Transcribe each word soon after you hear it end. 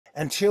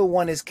Until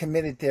one is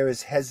committed, there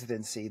is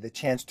hesitancy, the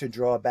chance to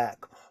draw back,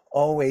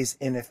 always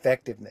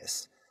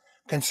ineffectiveness.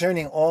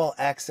 Concerning all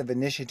acts of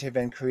initiative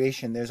and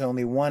creation, there's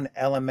only one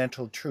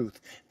elemental truth,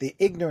 the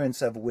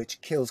ignorance of which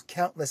kills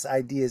countless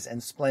ideas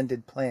and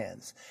splendid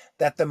plans,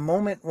 that the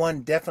moment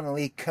one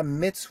definitely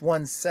commits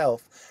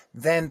oneself,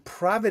 then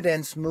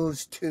providence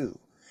moves too,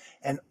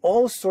 and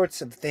all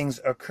sorts of things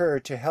occur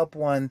to help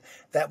one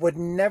that would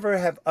never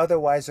have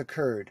otherwise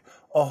occurred.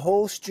 A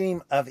whole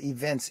stream of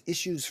events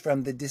issues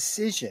from the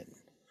decision,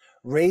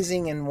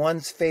 raising in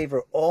one's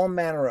favor all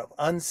manner of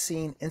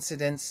unseen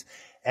incidents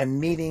and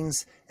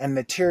meetings and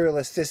material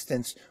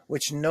assistance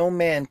which no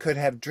man could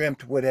have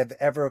dreamt would have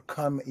ever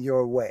come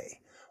your way.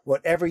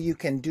 Whatever you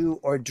can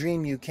do or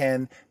dream you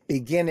can,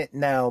 begin it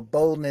now.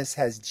 Boldness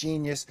has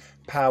genius,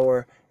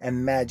 power,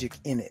 and magic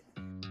in it.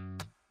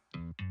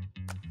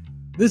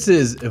 This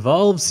is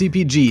Evolve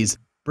CPG's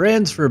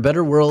Brands for a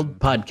Better World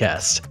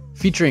podcast,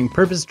 featuring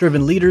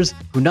purpose-driven leaders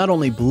who not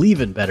only believe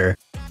in better,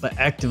 but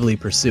actively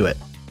pursue it.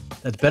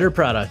 That's better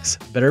products,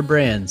 better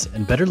brands,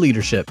 and better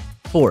leadership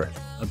for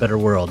a better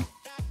world.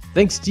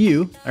 Thanks to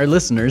you, our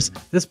listeners,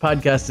 this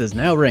podcast is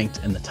now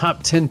ranked in the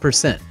top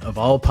 10% of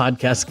all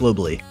podcasts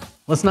globally.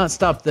 Let's not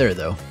stop there,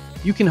 though.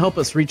 You can help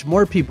us reach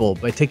more people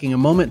by taking a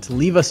moment to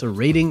leave us a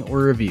rating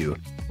or review,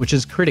 which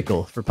is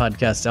critical for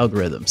podcast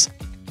algorithms,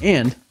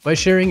 and by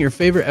sharing your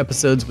favorite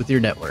episodes with your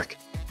network.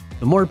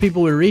 The more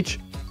people we reach,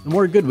 the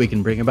more good we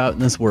can bring about in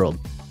this world.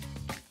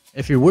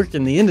 If you work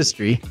in the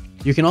industry,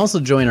 you can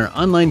also join our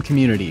online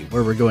community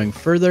where we're going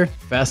further,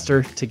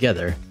 faster,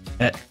 together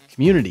at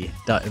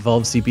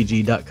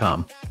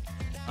community.evolvecpg.com.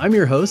 I'm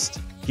your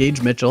host,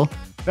 Gage Mitchell,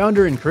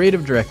 founder and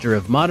creative director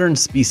of Modern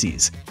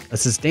Species, a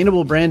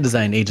sustainable brand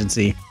design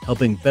agency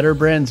helping better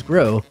brands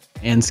grow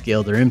and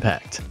scale their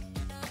impact.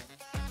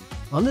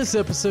 On this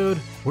episode,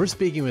 we're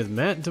speaking with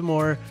Matt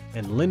Demore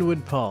and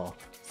Linwood Paul,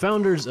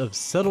 founders of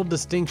Subtle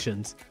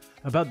Distinctions,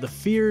 about the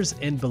fears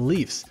and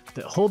beliefs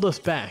that hold us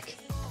back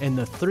and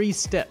the 3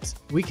 steps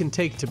we can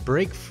take to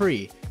break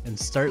free and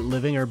start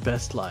living our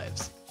best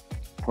lives.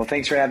 Well,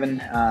 thanks for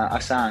having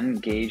us on,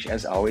 Gage.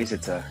 As always,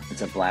 it's a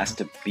blast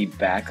to be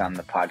back on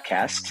the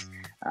podcast.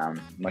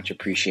 Much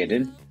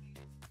appreciated.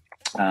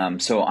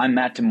 So I'm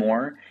Matt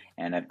Demore,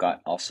 and I've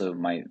got also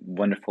my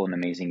wonderful and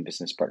amazing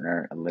business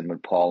partner,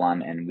 Linwood Paul,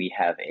 on, and we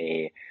have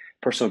a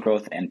personal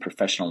growth and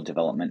professional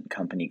development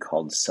company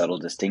called Subtle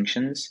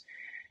Distinctions,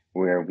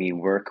 where we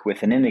work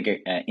with an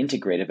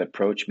integrative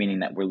approach, meaning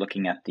that we're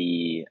looking at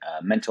the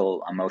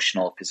mental,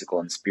 emotional, physical,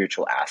 and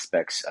spiritual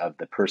aspects of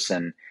the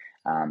person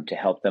to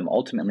help them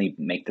ultimately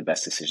make the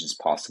best decisions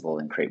possible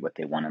and create what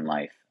they want in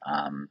life.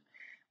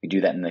 We do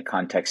that in the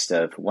context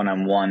of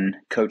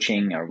one-on-one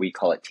coaching, or we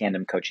call it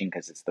tandem coaching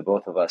because it's the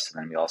both of us.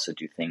 And then we also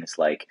do things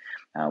like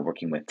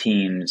working with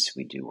teams.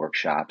 We do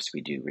workshops,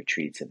 we do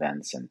retreats,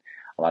 events, and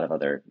a lot of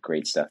other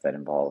great stuff that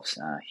involves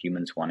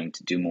humans wanting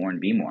to do more and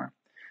be more.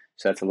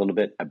 So that's a little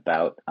bit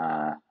about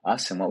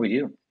us and what we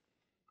do.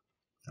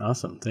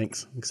 Awesome.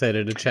 Thanks.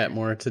 Excited to chat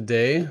more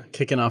today.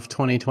 Kicking off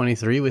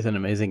 2023 with an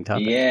amazing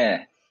topic.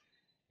 Yeah.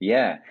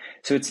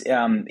 So it's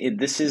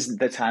this is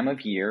the time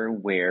of year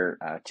where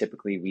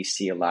typically we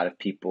see a lot of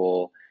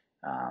people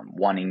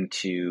wanting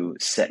to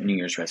set New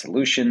Year's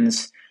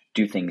resolutions,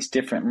 do things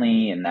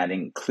differently, and that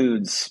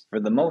includes, for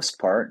the most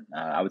part,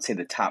 I would say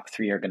the top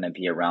 3 are going to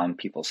be around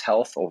people's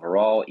health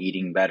overall,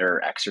 eating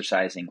better,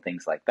 exercising,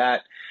 things like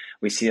that.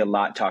 We see a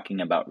lot talking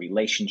about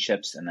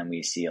relationships, and then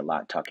we see a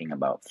lot talking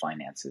about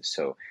finances.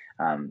 So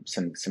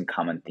some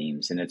common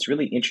themes, and it's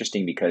really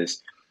interesting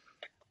because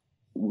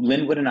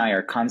Linwood and I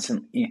are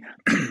constantly,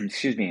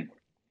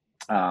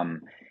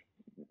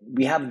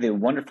 we have the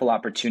wonderful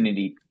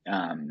opportunity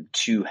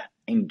to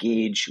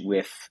engage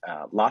with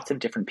lots of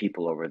different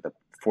people over the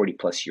 40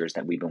 plus years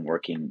that we've been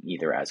working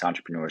either as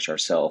entrepreneurs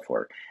ourselves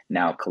or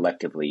now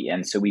collectively.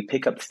 And so we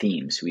pick up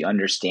themes, we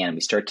understand,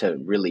 we start to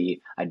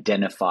really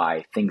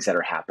identify things that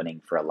are happening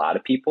for a lot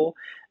of people.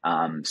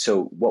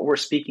 So what we're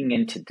speaking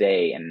in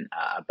today and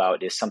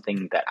about is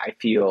something that I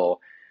feel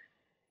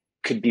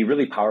could be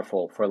really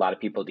powerful for a lot of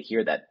people to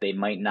hear that they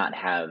might not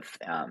have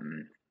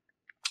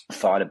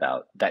thought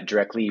about, that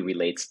directly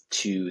relates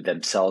to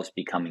themselves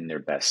becoming their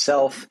best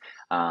self.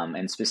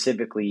 And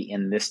specifically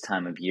in this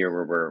time of year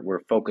where we're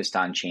focused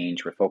on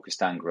change, we're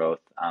focused on growth,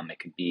 it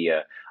could be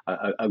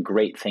a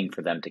great thing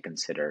for them to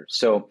consider.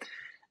 So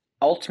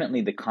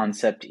ultimately the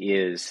concept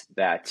is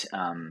that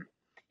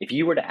if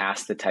you were to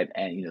ask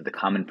the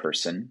common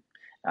person,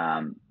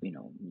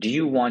 do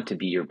you want to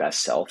be your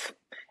best self?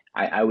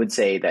 I would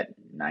say that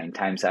 9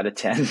 times out of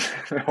 10,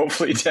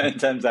 hopefully 10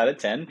 times out of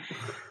 10,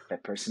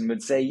 that person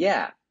would say,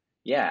 yeah,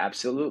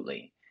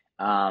 absolutely.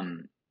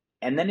 And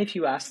then if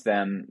you ask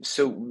them,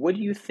 so what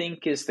do you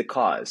think is the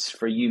cause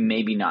for you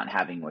maybe not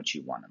having what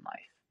you want in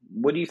life?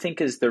 What do you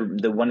think is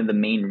the one of the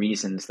main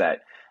reasons that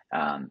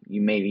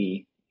you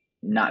maybe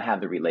not have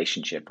the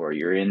relationship, or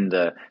you're in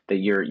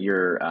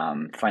your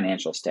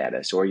financial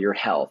status, or your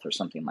health, or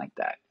something like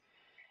that?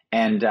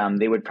 And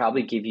they would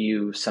probably give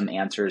you some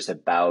answers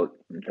about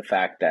the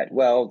fact that,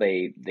 well,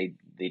 they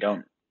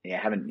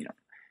haven't,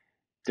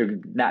 they're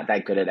not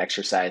that good at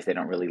exercise. They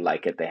don't really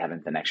like it. They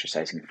haven't been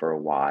exercising for a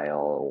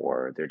while,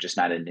 or they're just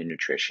not into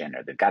nutrition,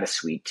 or they've got a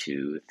sweet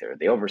tooth, or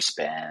they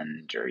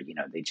overspend, or,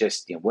 they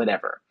just,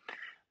 whatever.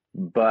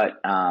 But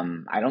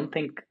I don't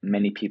think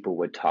many people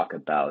would talk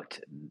about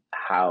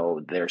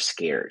how they're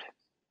scared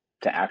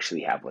to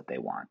actually have what they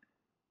want.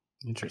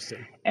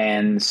 Interesting.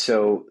 And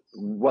so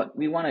what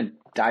we want to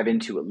dive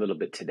into a little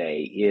bit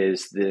today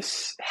is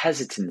this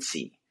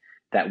hesitancy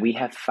that we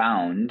have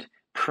found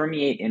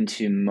permeate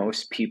into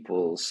most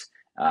people's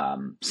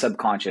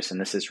subconscious. And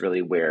this is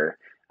really where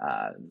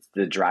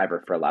the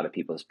driver for a lot of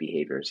people's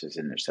behaviors is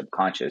in their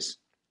subconscious,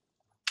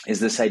 is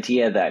this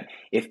idea that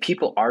if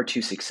people are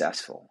too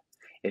successful,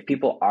 if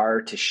people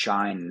are to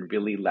shine and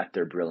really let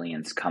their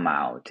brilliance come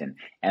out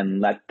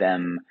and let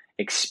them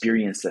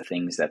experience the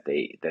things that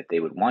they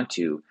would want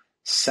to,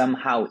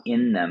 somehow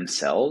in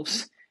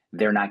themselves,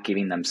 they're not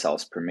giving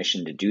themselves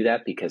permission to do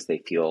that because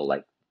they feel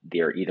like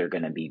they're either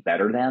going to be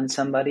better than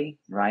somebody,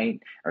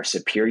 right? Or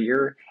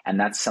superior. And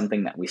that's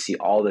something that we see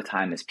all the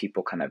time, is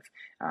people kind of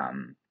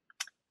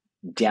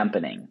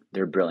dampening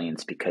their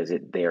brilliance because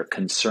they are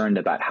concerned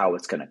about how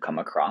it's going to come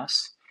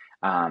across.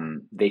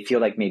 They feel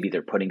like maybe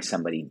they're putting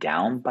somebody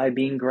down by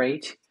being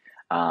great.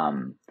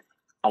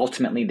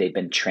 Ultimately, they've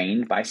been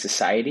trained by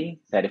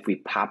society that if we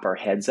pop our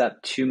heads up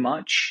too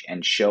much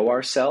and show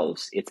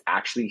ourselves, it's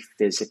actually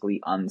physically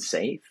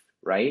unsafe,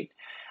 right?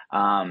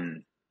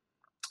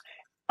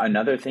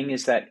 Another thing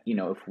is that,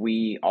 if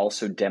we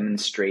also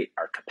demonstrate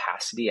our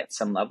capacity at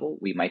some level,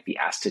 we might be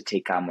asked to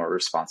take on more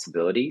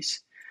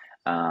responsibilities.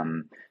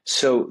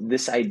 So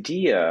this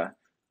idea,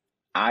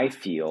 I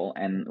feel,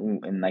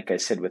 and like I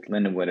said with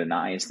Linwood and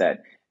I, is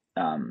that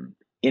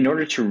in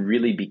order to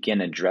really begin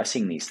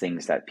addressing these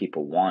things that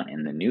people want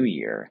in the new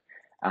year,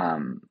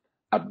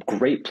 a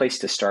great place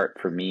to start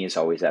for me is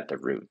always at the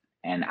root.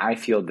 And I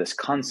feel this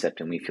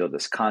concept, and we feel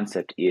this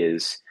concept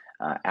is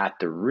at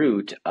the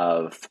root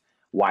of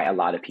why a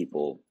lot of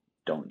people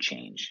don't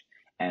change.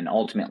 And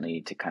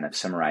ultimately, to kind of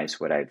summarize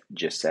what I've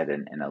just said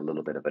in a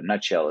little bit of a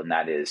nutshell, and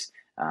that is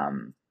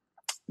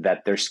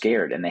that they're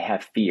scared and they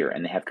have fear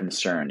and they have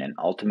concern. And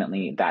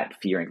ultimately, that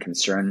fear and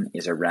concern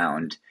is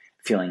around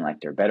feeling like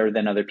they're better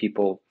than other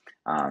people,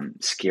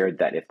 scared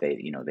that if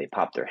they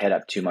pop their head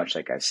up too much,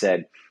 like I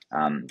said,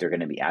 they're going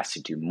to be asked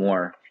to do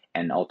more,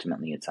 and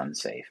ultimately it's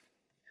unsafe.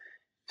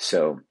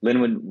 So,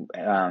 Linwood,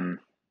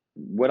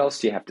 what else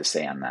do you have to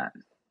say on that?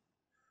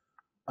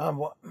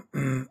 Well,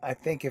 I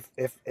think if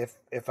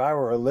I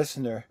were a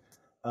listener,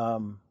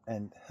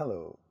 and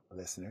hello,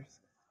 listeners,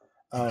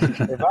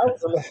 if I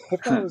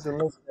was a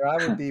listener,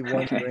 I would be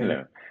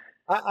wondering.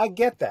 I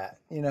get that,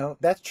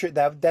 that's true.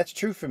 That's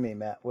true for me,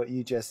 Matt. What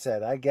you just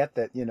said, I get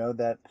that.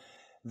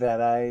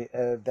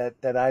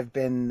 That I've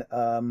been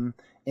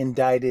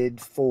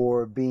indicted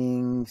for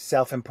being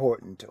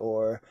self-important,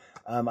 or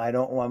I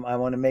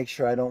want to make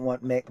sure I don't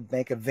want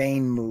make a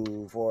vain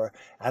move, or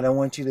I don't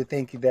want you to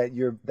think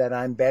that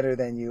I'm better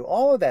than you.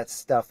 All of that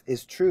stuff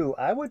is true.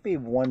 I would be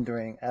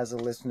wondering as a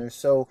listener,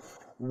 so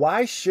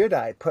why should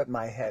I put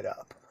my head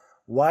up?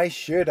 Why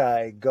should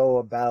I go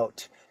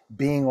about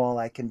being all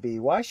I can be?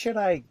 Why should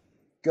I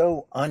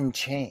go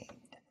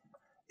unchained,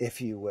 if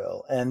you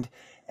will? And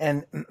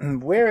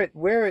what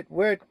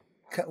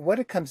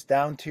it comes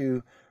down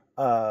to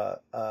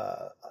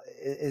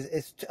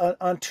is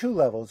on two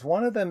levels.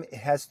 One of them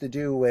has to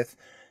do with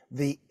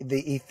the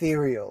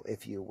ethereal,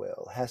 if you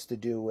will, has to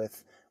do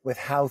with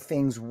how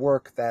things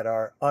work that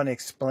are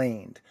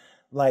unexplained.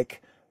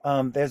 Like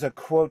there's a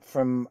quote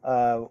from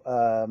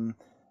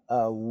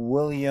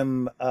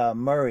William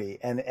Murray,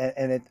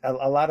 and a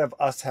lot of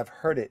us have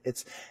heard it.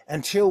 It's,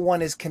 until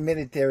one is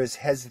committed, there is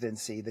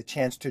hesitancy, the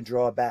chance to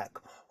draw back,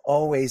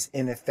 always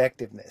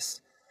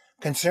ineffectiveness.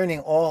 Concerning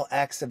all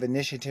acts of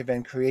initiative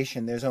and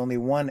creation, there's only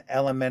one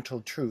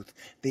elemental truth,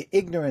 the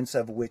ignorance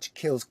of which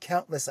kills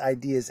countless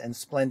ideas and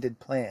splendid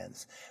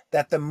plans,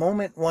 that the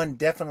moment one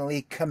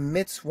definitely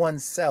commits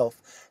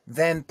oneself,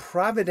 then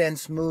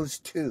providence moves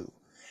too.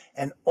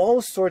 And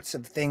all sorts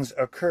of things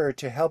occur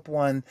to help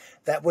one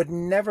that would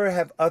never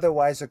have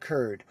otherwise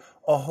occurred.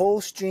 A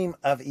whole stream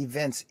of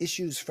events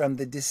issues from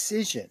the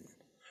decision,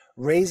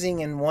 raising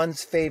in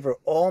one's favor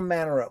all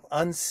manner of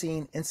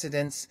unseen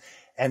incidents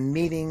and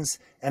meetings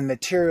and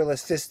material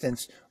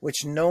assistance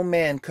which no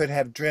man could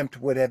have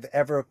dreamt would have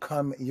ever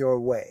come your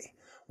way.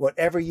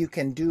 Whatever you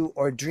can do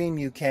or dream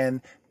you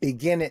can,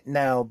 begin it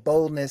now.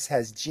 Boldness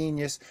has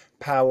genius,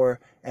 power,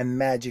 and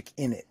magic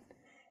in it.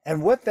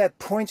 And what that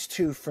points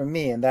to for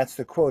me, and that's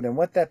the quote, and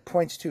what that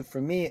points to for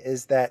me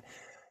is that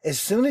as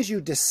soon as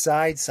you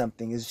decide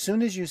something, as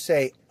soon as you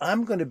say,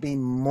 I'm going to be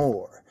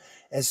more,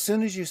 as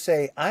soon as you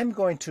say, I'm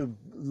going to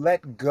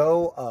let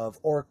go of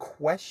or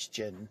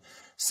question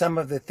some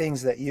of the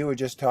things that you were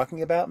just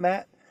talking about,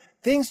 Matt,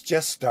 things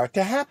just start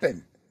to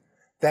happen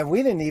that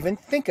we didn't even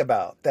think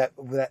about,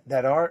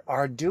 that aren't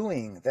our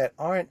doing, that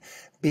aren't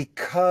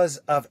because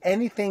of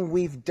anything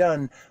we've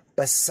done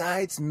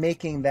besides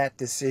making that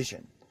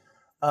decision.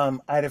 I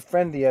had a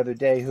friend the other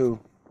day who,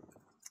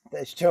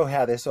 to show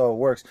how this all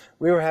works,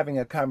 we were having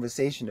a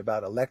conversation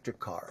about electric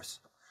cars.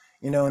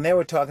 and they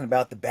were talking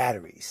about the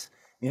batteries.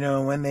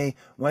 When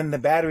the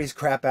batteries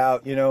crap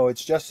out,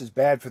 it's just as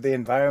bad for the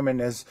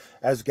environment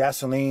as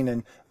gasoline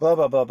and blah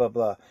blah blah blah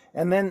blah.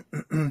 And then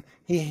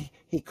he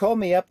called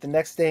me up the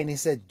next day and he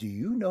said, "Do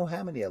you know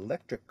how many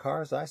electric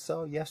cars I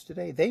saw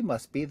yesterday? They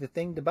must be the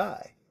thing to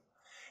buy."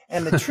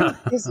 And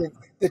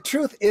the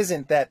truth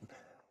isn't that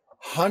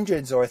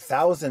hundreds or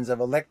thousands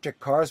of electric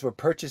cars were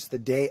purchased the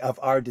day of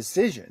our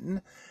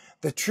decision.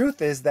 The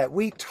truth is that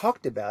we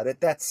talked about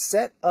it. That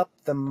set up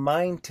the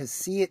mind to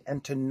see it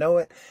and to know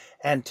it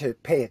and to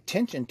pay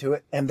attention to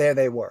it. And there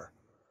they were.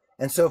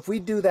 And so if we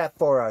do that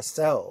for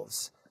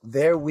ourselves,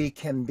 there we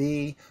can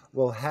be,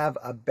 we'll have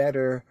a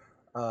better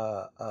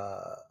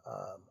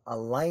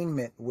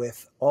alignment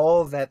with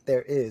all that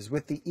there is,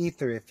 with the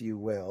ether, if you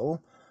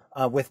will,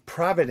 with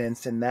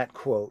providence in that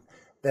quote,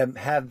 that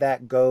have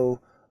that go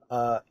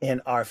in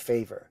our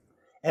favor.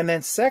 And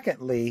then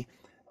secondly,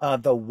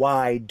 the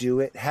why do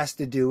it has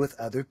to do with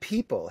other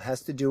people,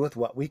 has to do with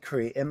what we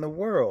create in the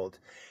world.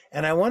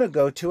 And I want to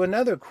go to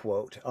another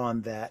quote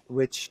on that,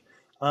 which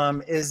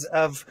is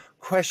of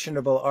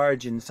questionable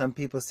origin. Some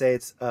people say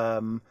it's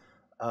in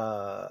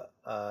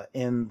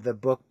the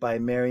book by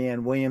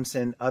Marianne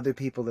Williamson. Other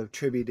people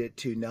attribute it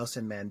to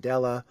Nelson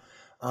Mandela.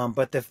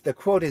 But the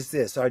quote is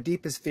this: "Our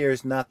deepest fear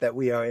is not that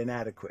we are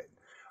inadequate.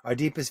 Our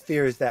deepest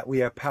fear is that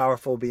we are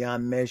powerful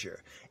beyond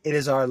measure. It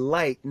is our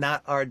light,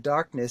 not our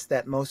darkness,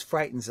 that most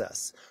frightens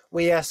us.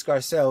 We ask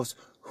ourselves,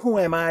 who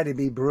am I to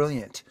be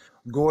brilliant,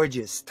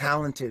 gorgeous,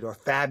 talented, or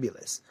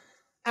fabulous?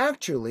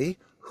 Actually,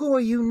 who are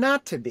you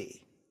not to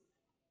be?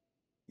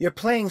 Your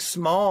playing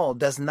small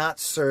does not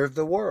serve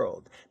the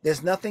world.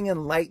 There's nothing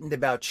enlightened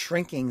about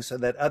shrinking so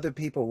that other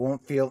people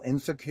won't feel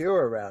insecure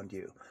around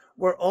you.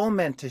 We're all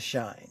meant to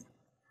shine.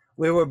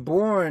 We were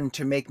born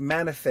to make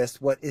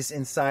manifest what is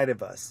inside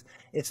of us.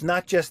 It's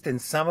not just in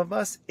some of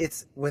us,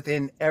 it's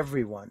within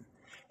everyone.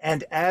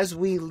 And as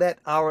we let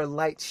our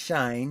light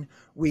shine,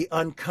 we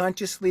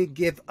unconsciously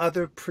give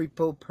other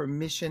people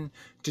permission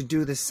to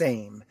do the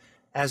same.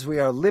 As we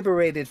are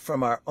liberated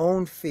from our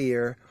own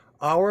fear,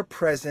 our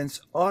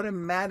presence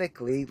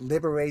automatically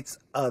liberates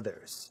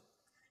others."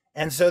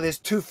 And so there's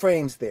two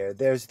frames there.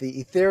 There's the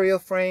ethereal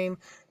frame.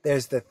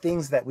 There's the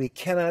things that we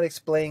cannot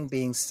explain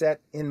being set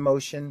in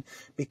motion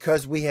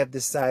because we have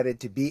decided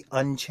to be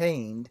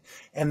unchained.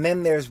 And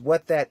then there's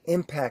what that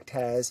impact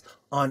has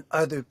on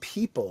other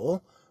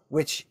people,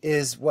 which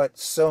is what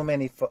so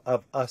many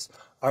of us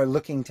are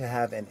looking to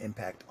have an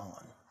impact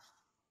on.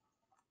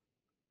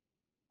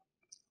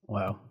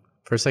 Wow.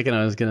 For a second,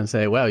 I was going to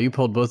say, wow, you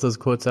pulled both those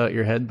quotes out of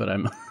your head, but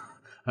I'm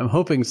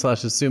hoping /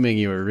 assuming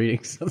you were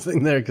reading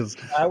something there, because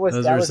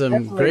those are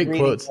some great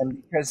quotes.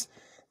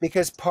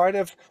 Because part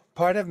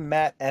of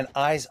Matt and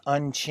I's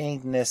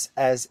unchainedness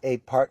as a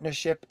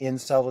partnership in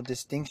Subtle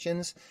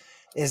Distinctions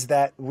is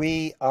that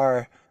we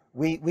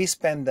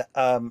spend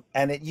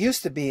and it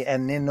used to be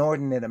an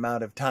inordinate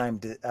amount of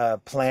time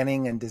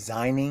planning and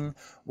designing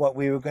what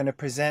we were going to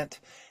present,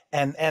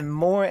 and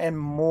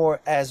more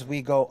as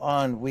we go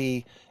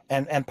on,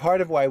 and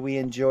part of why we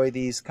enjoy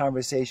these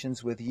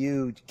conversations with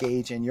you,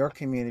 Gage, and your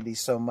community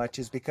so much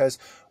is because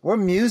we're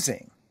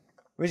musing.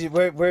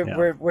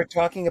 We're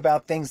talking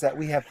about things that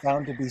we have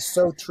found to be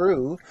so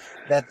true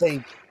that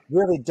they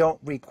really don't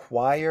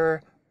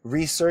require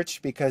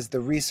research, because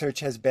the research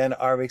has been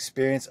our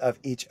experience of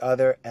each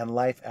other and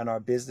life and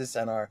our business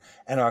and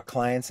our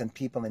clients and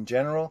people in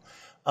general.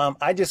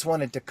 I just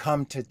wanted to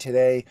come to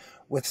today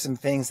with some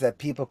things that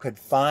people could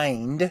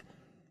find,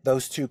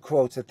 those two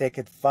quotes that they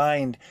could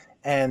find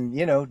and,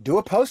 do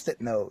a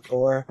Post-it note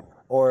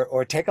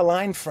or take a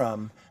line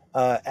from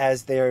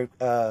as they're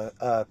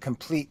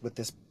complete with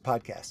this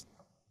podcast.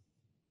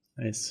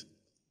 Nice.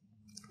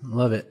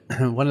 Love it.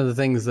 One of the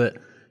things that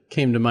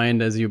came to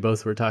mind as you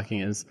both were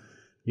talking is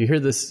you hear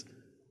this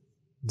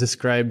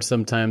described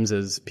sometimes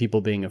as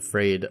people being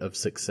afraid of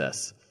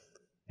success.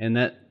 And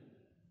that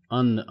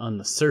on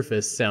the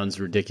surface sounds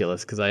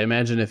ridiculous, because I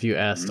imagine if you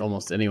asked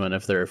almost anyone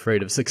if they're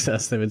afraid of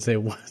success, they would say,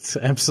 "What?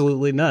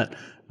 Absolutely not.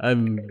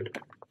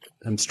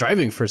 I'm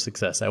striving for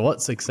success. I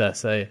want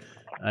success. I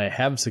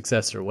have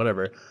success," or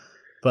whatever.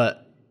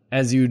 But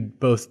as you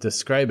both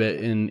describe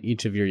it in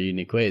each of your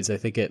unique ways, I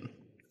think it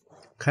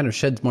kind of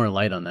sheds more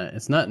light on that.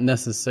 It's not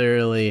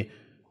necessarily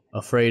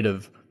afraid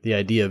of the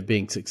idea of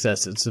being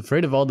success. It's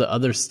afraid of all the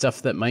other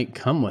stuff that might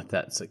come with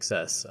that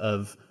success,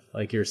 of,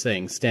 like you're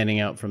saying, standing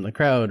out from the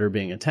crowd or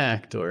being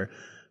attacked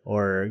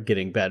or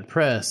getting bad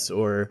press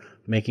or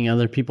making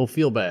other people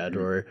feel bad,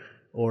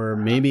 or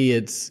maybe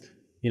it's,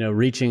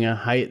 reaching a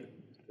height,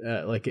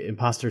 like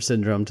imposter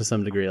syndrome to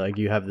some degree. Like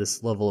you have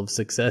this level of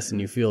success and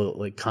you feel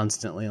like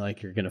constantly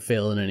like you're going to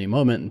fail in any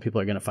moment and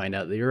people are going to find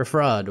out that you're a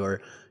fraud, or,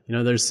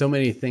 there's so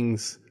many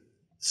things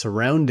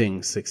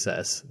surrounding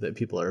success that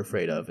people are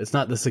afraid of. It's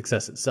not the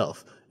success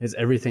itself, it's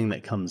everything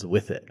that comes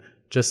with it.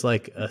 Just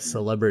like a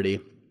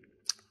celebrity,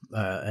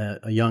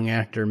 a young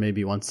actor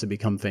maybe wants to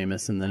become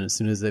famous, and then as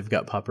soon as they've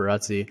got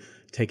paparazzi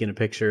taking a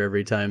picture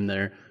every time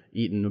they're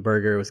eating a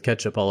burger with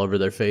ketchup all over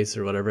their face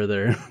or whatever,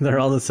 they're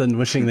all of a sudden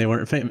wishing they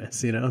weren't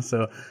famous, you know?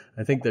 So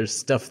I think there's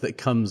stuff that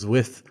comes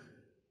with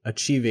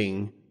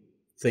achieving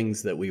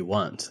things that we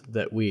want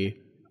that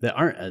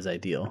aren't as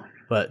ideal,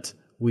 but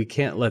we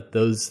can't let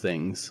those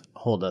things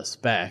hold us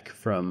back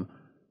from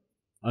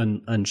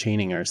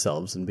unchaining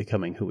ourselves and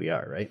becoming who we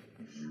are, right?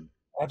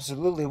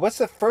 Absolutely. What's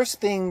the first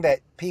thing that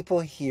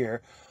people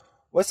hear?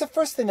 What's the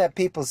first thing that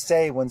people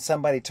say when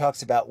somebody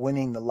talks about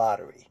winning the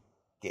lottery,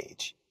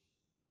 Gage?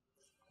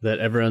 That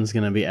everyone's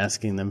going to be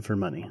asking them for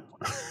money.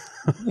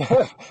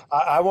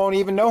 I won't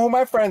even know who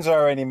my friends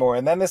are anymore.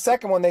 And then the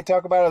second one they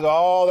talk about is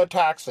all the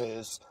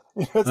taxes.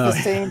 It's the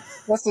same.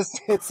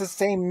 It's the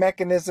same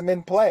mechanism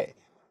in play.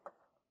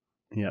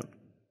 Yep,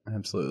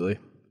 absolutely.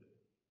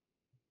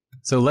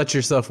 So let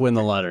yourself win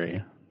the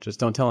lottery. Just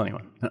don't tell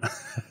anyone.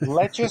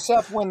 Let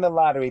yourself win the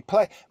lottery.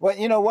 Play. Well,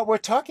 you know what we're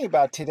talking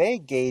about today,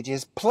 Gage,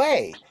 is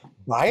play.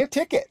 Buy a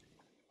ticket.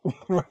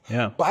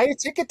 Yeah. Buy a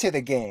ticket to the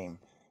game.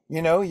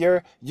 You know,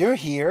 you're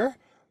here.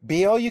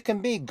 Be all you can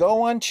be.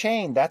 Go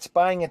Unchained. That's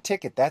buying a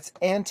ticket. That's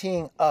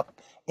anteing up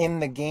in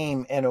the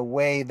game in a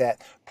way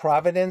that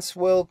Providence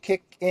will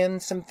kick in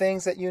some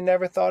things that you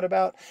never thought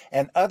about,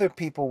 and other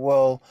people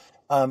will.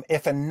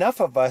 If enough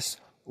of us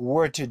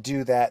were to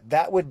do that,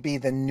 that would be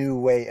the new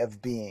way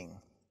of being.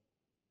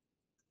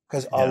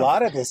 Because a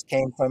lot of this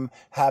came from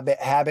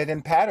habit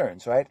and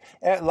patterns, right?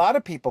 A lot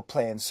of people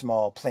playing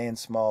small.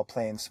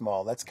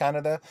 That's kind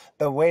of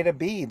the way to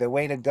be, the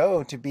way to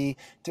go, to be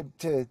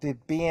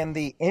in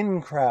the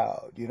in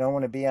crowd. You don't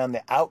want to be on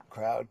the out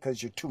crowd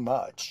because you're too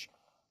much.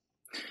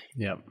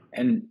 Yeah.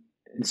 And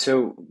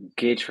so,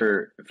 Gage,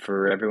 for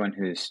everyone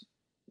who's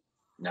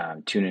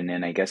tuning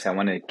in, I guess I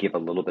want to give a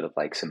little bit of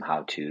like some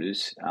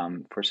how-tos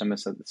for some of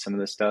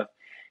this stuff,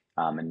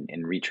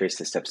 and retrace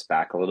the steps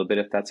back a little bit,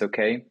 if that's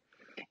okay.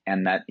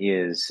 And that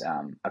is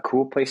a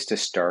cool place to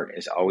start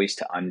is always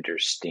to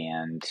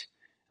understand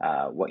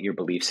what your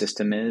belief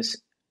system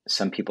is.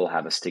 Some people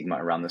have a stigma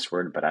around this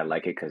word, but I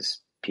like it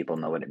because people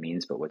know what it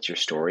means. But what's your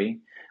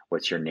story?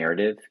 What's your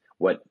narrative?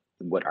 What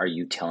are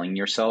you telling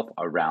yourself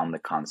around the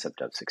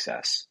concept of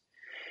success?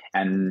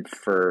 And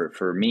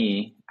for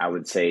me, I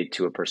would say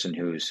to a person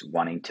who's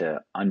wanting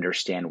to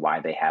understand why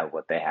they have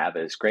what they have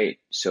is great.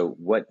 So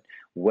what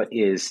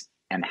is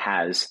and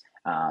has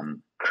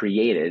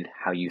created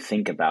how you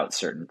think about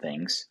certain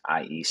things,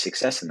 i.e.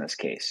 success in this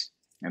case,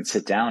 and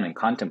sit down and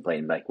contemplate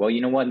and be like, well,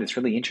 you know what? It's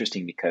really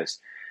interesting because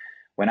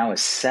when I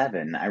was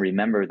 7, I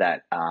remember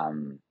that,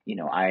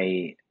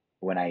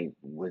 when I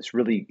was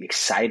really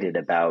excited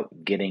about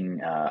getting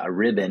a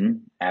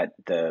ribbon at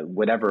the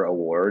whatever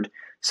award,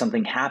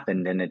 something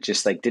happened and it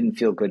just like didn't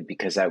feel good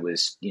because I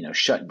was,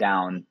 shut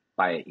down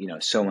by,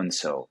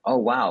 so-and-so. Oh,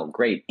 wow,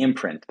 great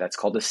imprint. That's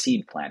called a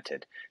seed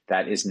planted.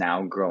 That is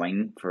now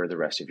growing for the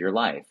rest of your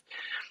life.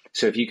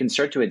 So if you can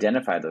start to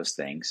identify those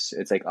things,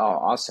 it's like, oh,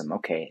 awesome.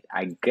 Okay,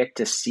 I get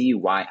to see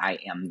why I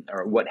am,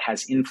 or what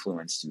has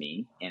influenced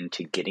me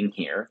into getting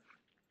here.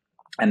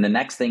 And the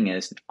next thing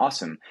is,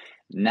 awesome.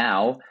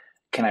 Now,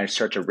 can I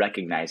start to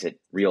recognize it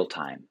real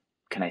time?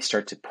 Can I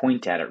start to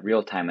point at it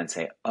real time and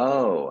say,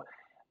 oh,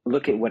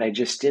 look at what I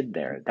just did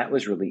there. That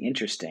was really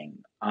interesting.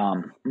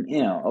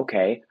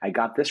 Okay, I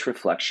got this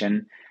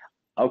reflection.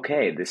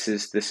 Okay, this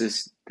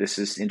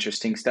is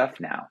interesting stuff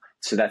now.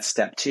 So that's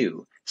step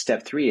 2.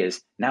 Step 3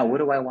 is, now what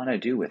do I want to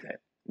do with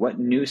it? What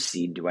new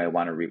seed do I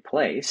want to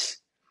replace?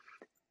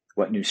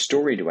 What new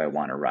story do I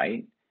want to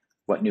write?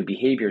 What new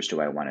behaviors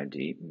do I want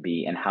to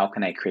be? And how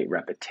can I create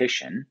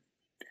repetition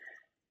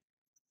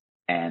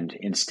and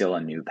instill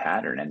a new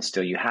pattern? And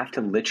still you have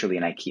to literally,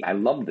 and I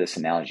love this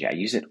analogy. I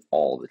use it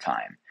all the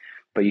time,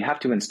 but you have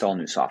to install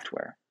new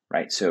software,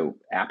 right? So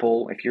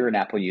Apple, if you're an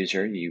Apple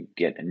user, you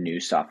get a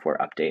new software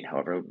update,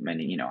 however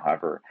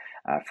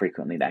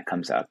frequently that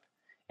comes up,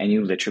 and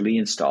you literally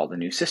install the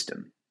new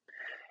system.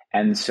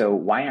 And so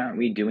why aren't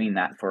we doing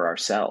that for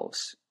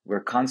ourselves?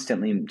 We're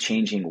constantly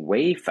changing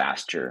way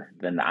faster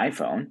than the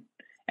iPhone.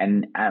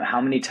 And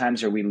how many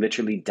times are we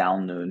literally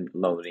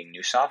downloading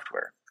new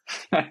software?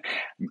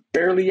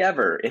 Barely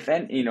ever, if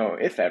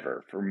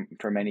ever,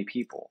 for many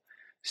people.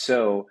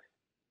 So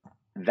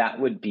that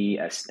would be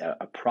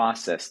a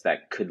process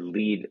that could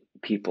lead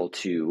people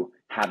to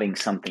having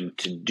something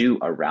to do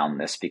around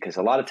this, because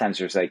a lot of times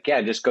there's like, yeah,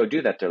 just go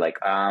do that. They're like,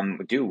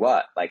 do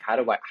what? Like, how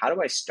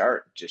do I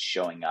start just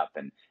showing up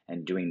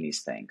and doing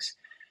these things?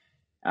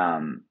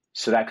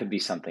 So that could be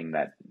something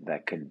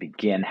that could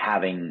begin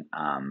having,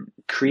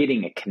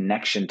 creating a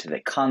connection to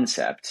the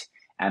concept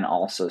and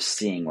also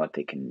seeing what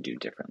they can do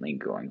differently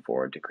going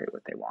forward to create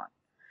what they want.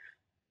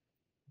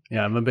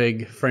 Yeah, I'm a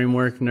big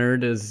framework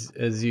nerd,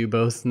 as you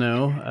both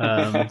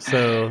know.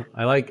 So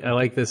I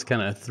like this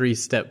kind of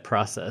 3-step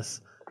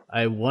process.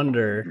 I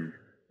wonder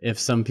if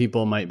some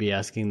people might be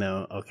asking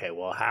though, okay,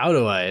 well, how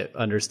do I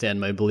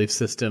understand my belief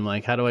system?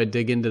 Like, how do I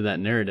dig into that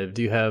narrative?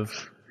 Do you have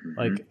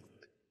like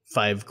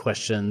 5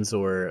 questions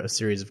or a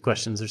series of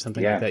questions or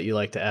something like that you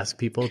like to ask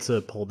people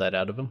to pull that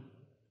out of them?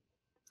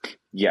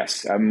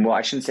 Yes. Well,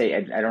 I shouldn't say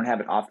I don't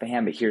have it off the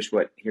hand, but here's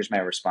my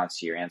response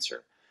to your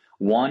answer.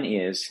 One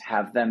is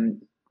have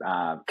them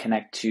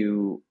connect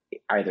to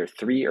either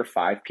 3 or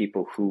 5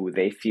 people who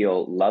they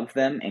feel love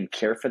them and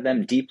care for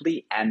them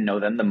deeply and know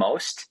them the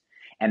most,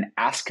 and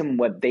ask them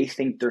what they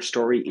think their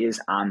story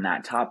is on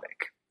that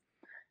topic.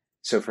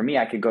 So for me,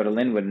 I could go to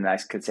Linwood and I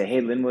could say,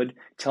 hey, Linwood,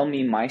 tell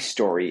me my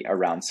story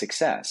around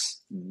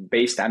success.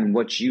 Based on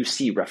what you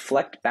see,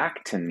 reflect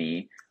back to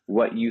me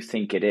what you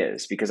think it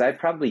is, because I've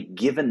probably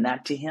given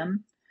that to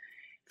him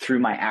through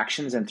my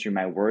actions and through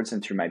my words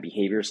and through my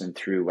behaviors and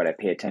through what I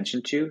pay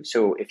attention to.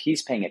 So if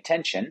he's paying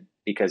attention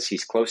because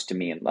he's close to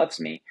me and loves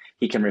me,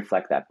 he can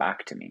reflect that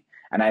back to me.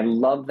 And I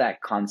love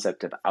that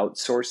concept of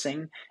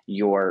outsourcing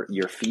your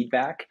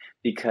feedback,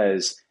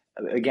 because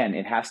again,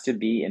 it has to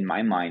be, in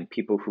my mind,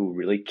 people who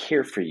really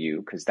care for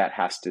you, because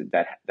that's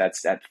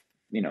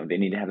they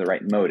need to have the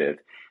right motive,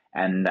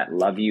 and that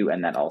love you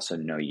and that also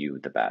know you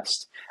the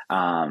best.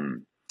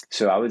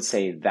 So I would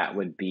say that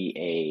would be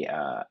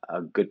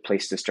a good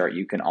place to start.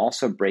 You can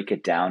also break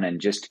it down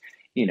and just,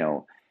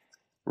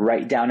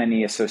 write down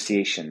any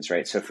associations,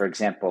 right? So for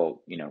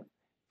example,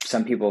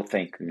 some people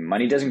think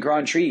money doesn't grow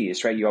on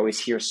trees, right? You always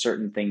hear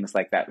certain things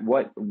like that.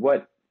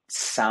 What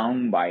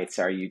sound bites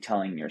are you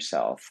telling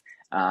yourself?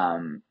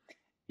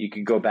 You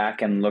could go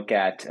back and look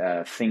at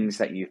things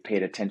that you've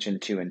paid attention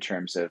to in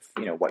terms of,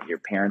 what your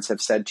parents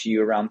have said to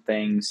you around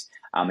things.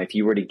 If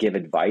you were to give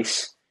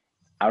advice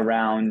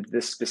around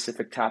this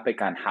specific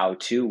topic on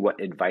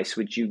what advice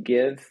would you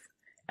give?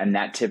 And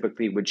that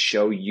typically would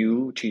show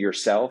you to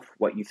yourself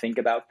what you think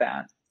about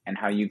that and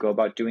how you go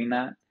about doing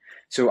that.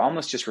 So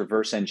almost just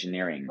reverse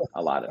engineering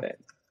a lot of it.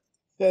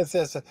 Yes.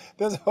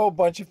 There's a whole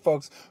bunch of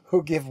folks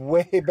who give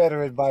way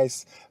better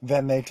advice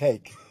than they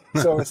take.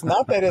 So it's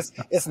not that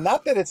it's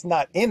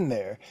not in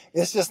there.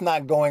 It's just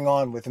not going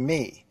on with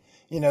me.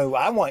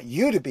 I want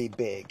you to be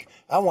big.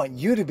 I want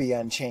you to be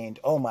unchained.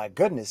 Oh my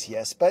goodness,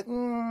 yes. But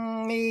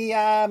me,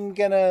 I'm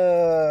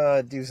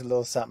gonna do a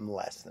little something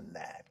less than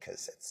that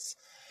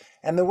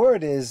and the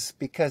word is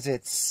because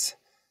it's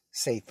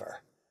safer.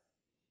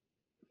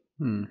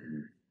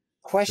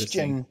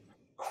 Question.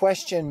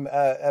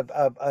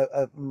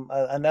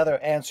 Another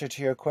answer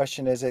to your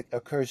question, as it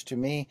occurs to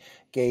me,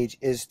 Gage,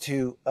 is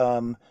to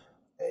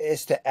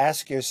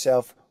ask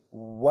yourself,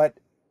 what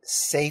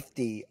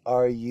safety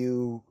are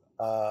you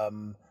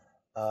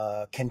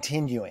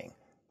continuing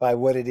by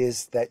what it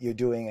is that you're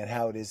doing and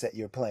how it is that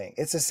you're playing.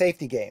 It's a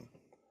safety game.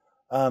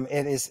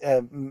 It is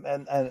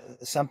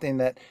something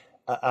that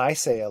I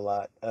say a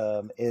lot,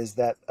 is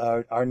that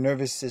our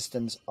nervous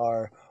systems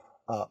are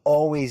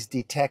always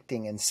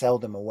detecting and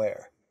seldom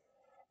aware.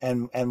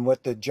 And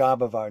what the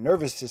job of our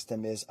nervous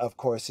system is, of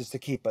course, is to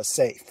keep us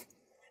safe.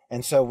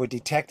 And so we're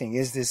detecting,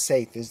 is this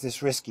safe? Is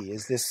this risky?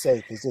 Is this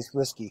safe? Is this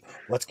risky?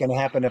 What's going to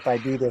happen if I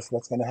do this?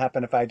 What's going to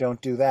happen if I don't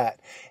do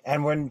that?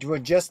 And we're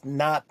just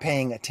not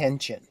paying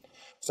attention.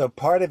 So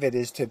part of it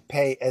is to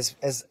pay, as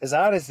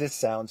odd as this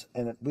sounds,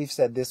 and we've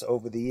said this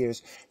over the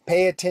years,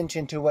 pay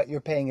attention to what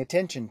you're paying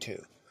attention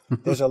to.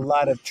 There's a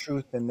lot of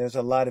truth and there's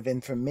a lot of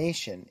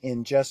information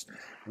in just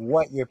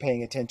what you're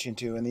paying attention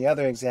to. And the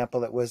other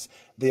example, it was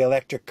the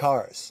electric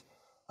cars.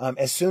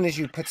 As soon as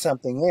you put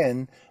something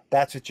in,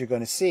 that's what you're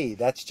going to see.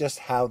 That's just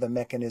how the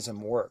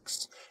mechanism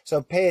works.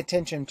 So pay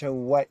attention to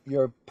what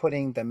you're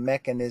putting the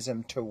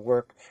mechanism to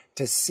work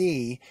to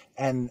see,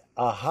 and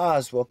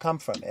ahas will come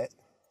from it.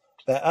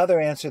 The other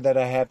answer that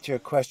I have to your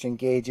question,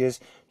 Gage, is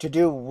to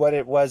do what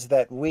it was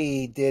that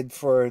we did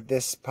for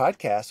this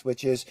podcast,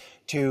 which is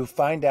to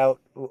find out,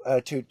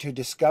 to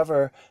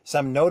discover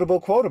some notable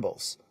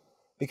quotables.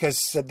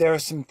 Because there are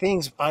some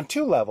things on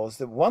two levels.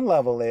 The one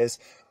level is,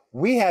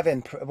 we have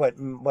what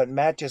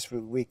Matt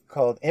we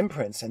called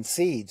imprints and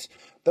seeds.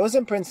 Those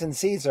imprints and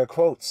seeds are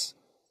quotes.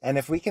 And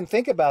if we can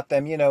think about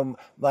them,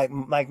 like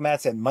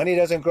Matt said, money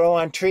doesn't grow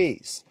on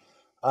trees.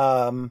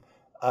 No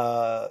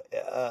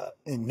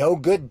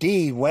good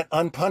deed went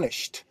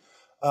unpunished.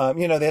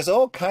 There's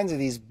all kinds of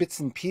these bits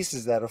and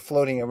pieces that are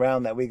floating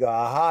around that we go,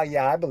 aha,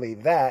 yeah, I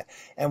believe that.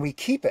 And we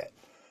keep it.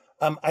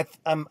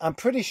 I'm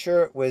pretty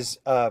sure it was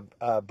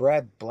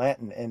Brad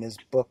Blanton in his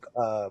book,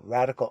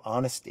 Radical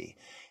Honesty.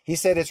 He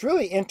said, it's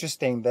really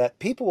interesting that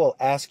people will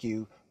ask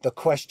you the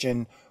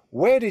question,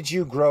 where did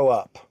you grow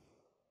up?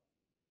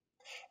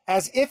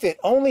 As if it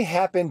only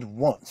happened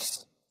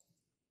once.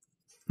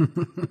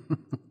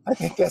 I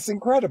think that's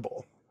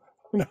incredible.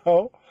 And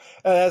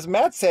as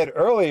Matt said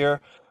earlier,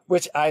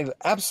 which I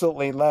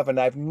absolutely love, and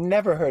I've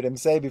never heard him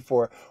say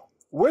before,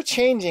 we're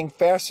changing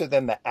faster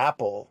than the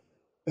Apple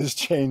is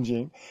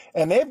changing.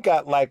 And they've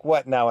got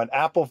an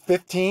Apple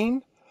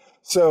 15?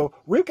 So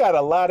we've got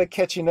a lot of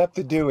catching up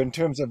to do in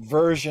terms of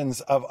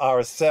versions of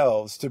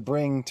ourselves to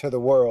bring to the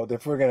world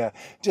if we're going to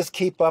just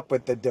keep up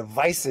with the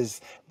devices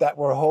that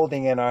we're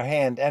holding in our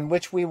hand, and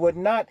which we would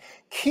not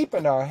keep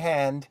in our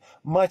hand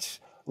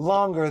much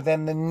longer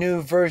than the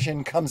new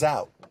version comes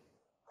out.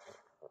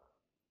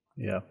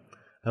 Yeah.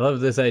 I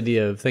love this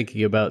idea of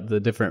thinking about the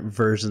different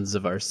versions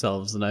of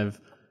ourselves. And I've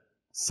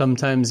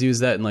sometimes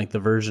used that in the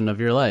version of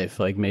your life.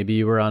 Like maybe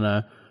you were on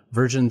a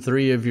version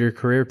 3 of your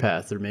career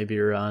path, or maybe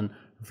you're on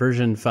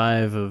version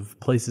 5 of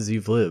places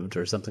you've lived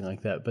or something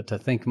like that, but to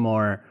think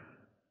more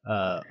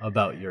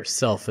about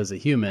yourself as a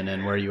human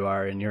and where you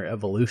are in your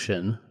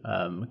evolution,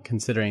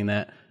 considering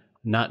that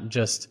not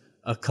just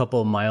a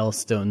couple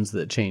milestones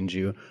that change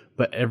you,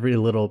 but every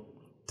little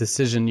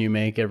decision you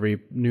make, every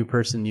new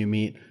person you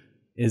meet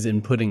is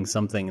inputting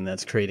something, and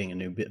that's creating a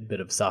new bit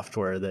of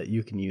software that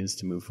you can use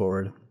to move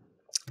forward.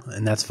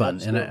 And that's fun.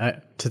 Absolutely. And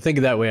I to think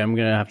of that way, I'm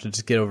going to have to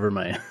just get over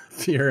my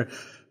fear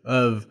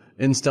of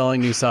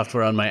installing new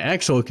software on my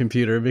actual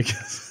computer,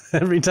 because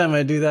every time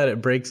I do that,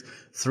 it breaks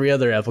 3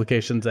 other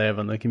applications I have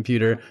on the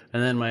computer,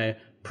 and then my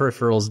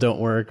peripherals don't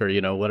work, or,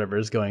 whatever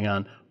is going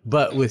on.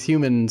 But with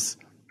humans,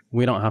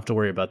 we don't have to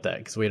worry about that,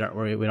 because we don't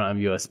have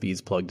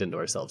USBs plugged into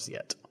ourselves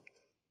yet.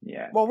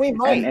 Yeah. Well, we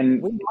might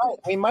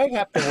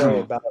have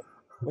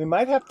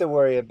to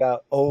worry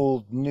about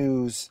old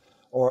news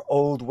or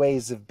old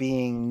ways of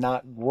being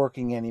not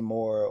working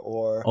anymore,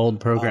 or old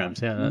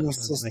programs. New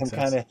system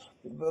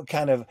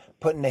kind of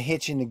putting a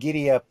hitch in the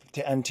giddy up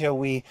until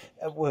we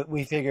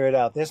figure it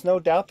out. There's no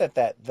doubt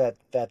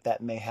that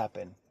may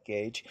happen,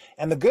 Gage.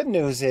 And the good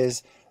news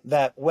is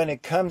that when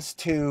it comes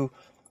to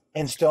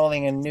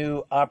installing a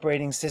new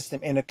operating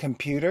system in a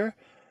computer,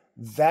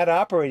 that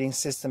operating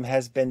system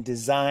has been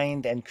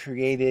designed and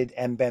created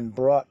and been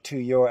brought to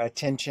your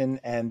attention,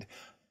 and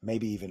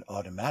maybe even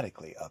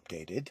automatically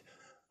updated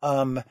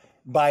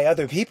by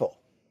other people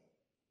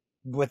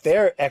with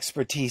their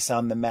expertise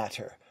on the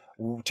matter.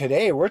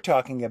 Today, we're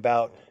talking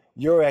about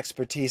your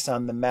expertise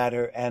on the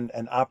matter and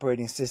an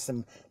operating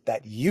system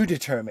that you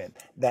determine,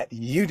 that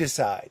you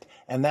decide.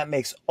 And that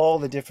makes all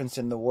the difference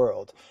in the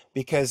world,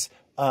 because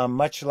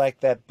much like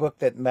that book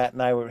that Matt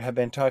and I have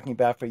been talking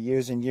about for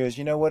years and years,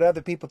 what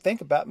other people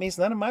think about me is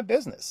none of my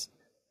business.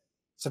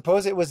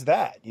 Suppose it was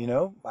that,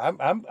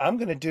 I'm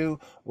going to do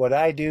what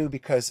I do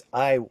because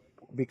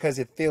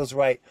it feels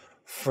right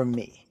for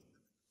me.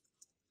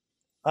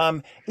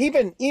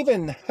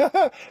 Even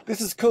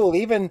this is cool.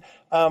 Even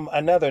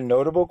another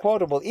notable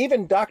quotable.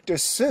 Even Dr.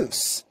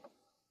 Seuss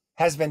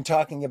has been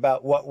talking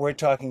about what we're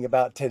talking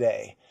about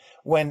today.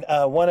 When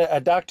a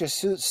Dr.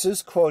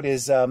 Seuss quote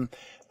is,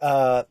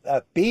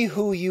 "Be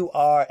who you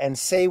are and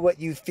say what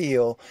you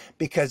feel,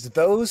 because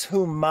those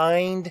who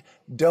mind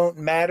don't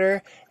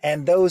matter,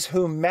 and those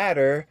who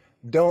matter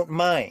don't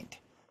mind."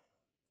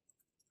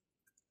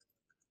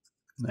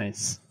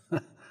 Nice.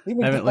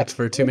 I haven't looked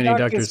for too many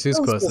Dr.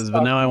 Seuss quotes,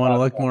 but now I want to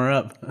look more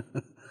up.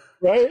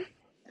 Right?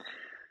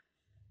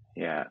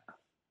 Yeah.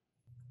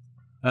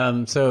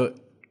 So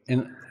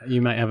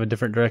you might have a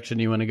different direction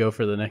you want to go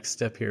for the next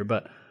step here,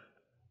 but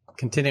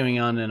continuing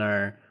on in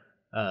our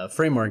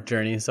framework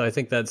journey. So I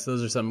think those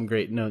are some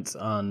great notes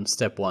on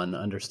step 1,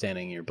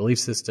 understanding your belief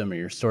system or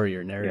your story,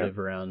 your narrative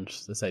around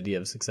this idea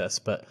of success.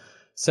 But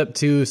step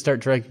 2,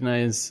 start to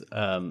recognize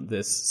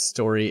this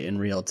story in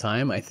real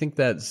time. I think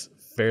that's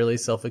fairly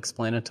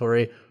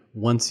self-explanatory.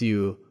 Once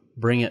you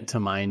bring it to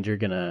mind, you're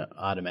going to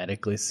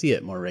automatically see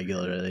it more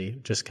regularly,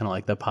 just kind of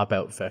like the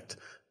pop-out effect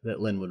that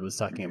Linwood was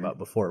talking about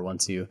before.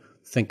 Once you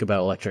think about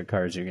electric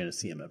cars, you're going to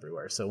see them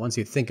everywhere. So once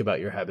you think about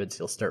your habits,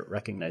 you'll start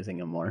recognizing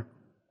them more.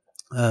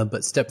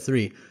 But step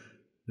 3,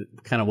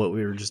 kind of what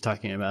we were just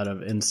talking about,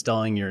 of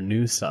installing your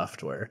new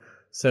software.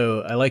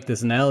 So I like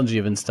this analogy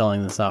of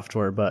installing the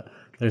software, but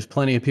there's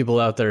plenty of people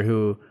out there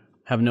who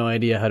have no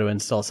idea how to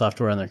install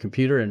software on their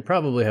computer, and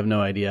probably have no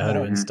idea how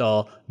to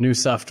install new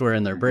software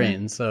in their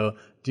brain. So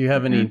do you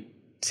have any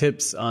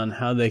tips on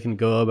how they can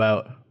go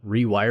about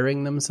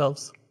rewiring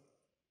themselves?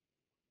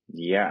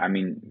 Yeah,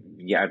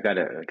 I've got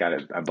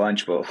a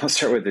bunch. We'll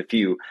start with a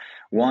few.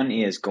 One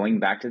is going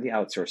back to the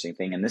outsourcing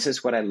thing. And this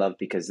is what I love,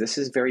 because this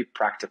is very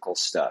practical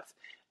stuff.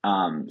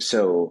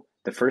 So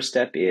the first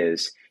step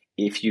is,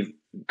 if you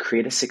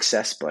create a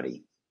success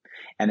buddy,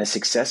 and a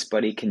success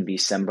buddy can be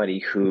somebody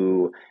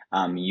who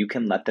you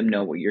can let them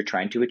know what you're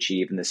trying to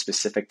achieve in the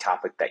specific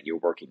topic that you're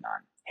working on.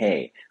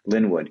 Hey,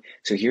 Linwood,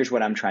 so here's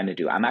what I'm trying to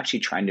do. I'm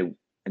actually trying to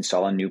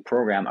install a new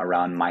program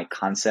around my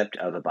concept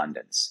of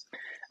abundance.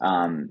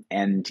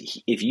 And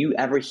if you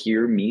ever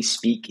hear me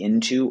speak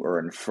into or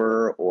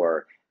infer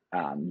or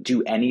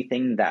do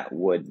anything that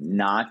would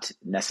not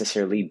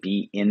necessarily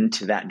be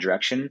into that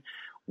direction,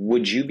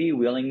 would you be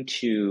willing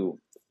to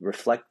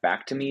reflect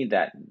back to me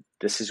that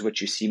this is what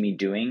you see me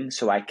doing,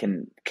 so I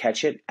can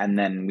catch it, and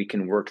then we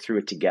can work through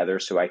it together,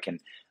 so I can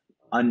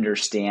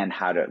understand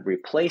how to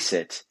replace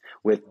it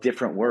with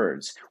different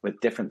words,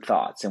 with different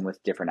thoughts, and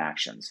with different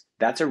actions?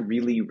 That's a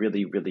really,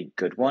 really, really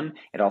good one.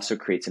 It also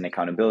creates an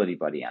accountability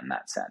buddy in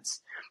that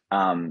sense.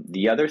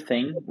 The other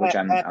thing, which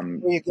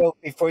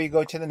before you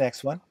go to the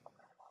next one.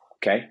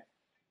 Okay.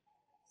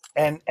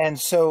 And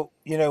so,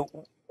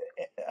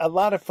 a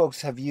lot of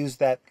folks have used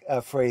that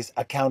phrase,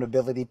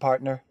 accountability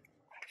partner.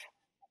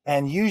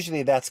 And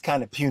usually that's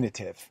kind of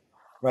punitive,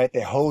 right?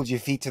 They hold your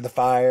feet to the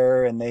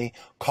fire and they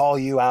call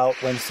you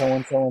out when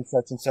so-and-so and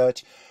such and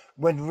such.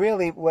 When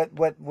really what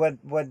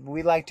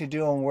we like to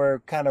do, and we're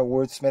kind of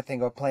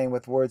wordsmithing or playing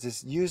with words,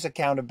 is use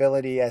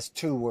accountability as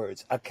 2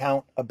 words: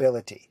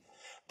 accountability,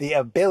 the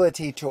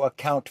ability to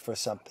account for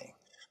something.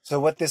 So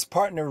what this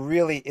partner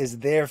really is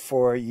there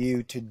for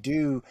you to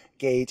do,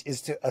 Gage,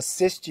 is to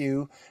assist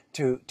you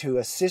to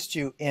assist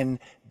you in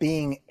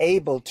being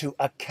able to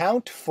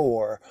account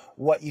for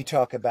what you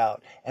talk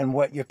about and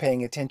what you're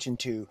paying attention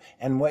to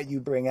and what you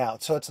bring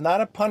out. So it's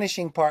not a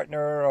punishing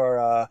partner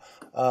or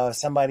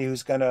somebody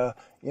who's gonna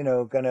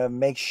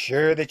make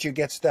sure that you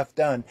get stuff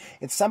done.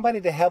 It's somebody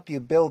to help you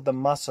build the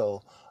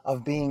muscle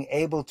of being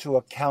able to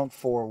account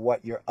for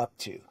what you're up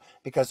to.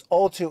 Because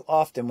all too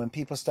often when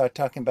people start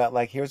talking about,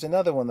 like, here's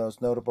another one of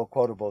those notable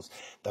quotables,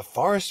 the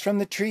forest from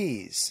the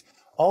trees,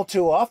 all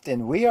too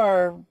often we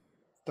are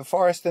the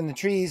forest and the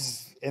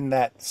trees in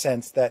that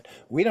sense that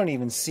we don't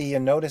even see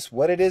and notice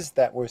what it is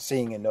that we're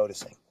seeing and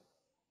noticing.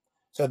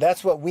 So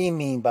that's what we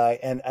mean by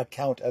an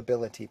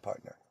accountability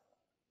partner.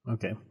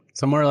 Okay.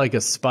 So more like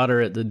a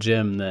spotter at the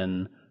gym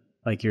than,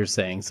 like you're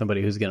saying,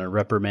 somebody who's going to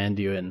reprimand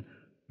you and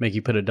make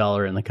you put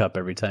 $1 in the cup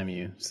every time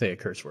you say a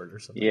curse word or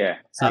something. Yeah,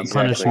 it's not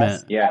exactly.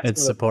 punishment. Yeah,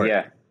 it's support.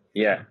 Yeah.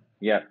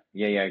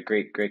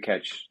 Great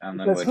catch on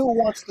Because Linwood.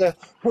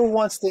 who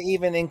wants to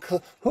even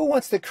include, who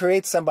wants to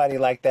create somebody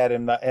like that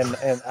and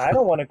I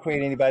don't want to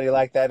create anybody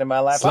like that in my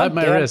life. Slap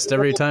my wrist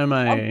every time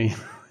I'm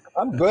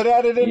good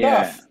at it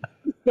enough.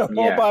 All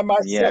by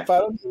myself. Yeah. I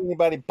don't need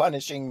anybody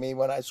punishing me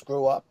when I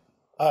screw up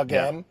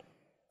again.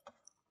 Yeah.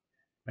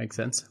 Makes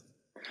sense.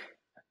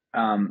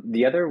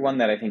 The other one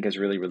that I think is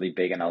really, really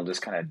big, and I'll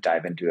just kind of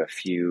dive into a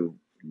few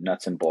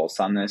nuts and bolts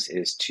on this,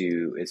 is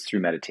through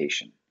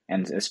meditation.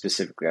 And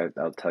specifically,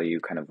 I'll tell you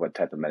kind of what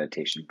type of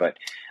meditation. But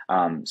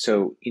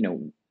so,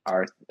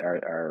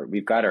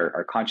 we've got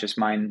our conscious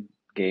mind,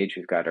 Gage,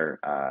 we've got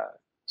our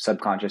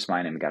subconscious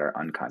mind, and we've got our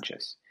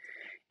unconscious.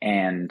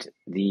 And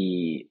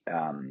the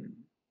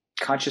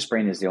conscious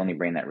brain is the only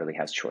brain that really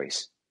has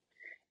choice.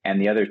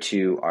 And the other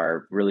two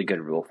are really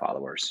good rule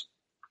followers.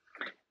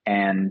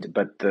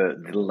 But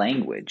the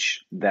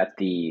language that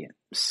the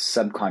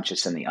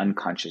subconscious and the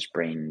unconscious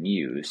brain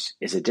use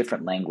is a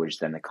different language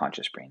than the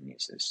conscious brain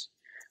uses.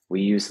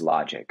 We use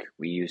logic,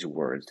 we use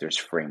words, there's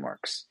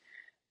frameworks.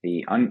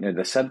 The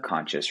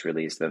subconscious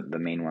really is the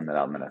main one that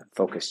I'm going to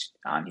focus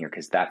on here,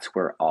 because that's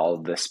where all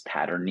this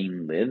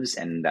patterning lives,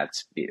 and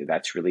that's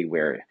really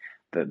where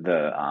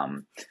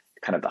the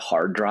kind of the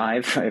hard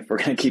drive, if we're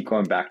going to keep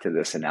going back to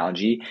this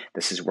analogy,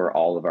 this is where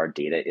all of our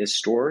data is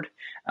stored.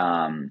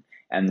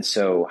 And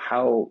so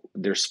how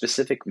there's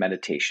specific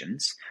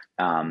meditations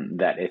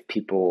that if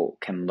people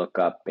can look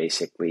up,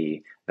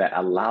 basically, that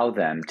allow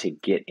them to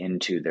get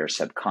into their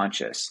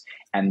subconscious.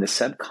 And the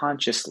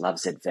subconscious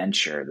loves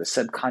adventure. The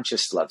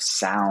subconscious loves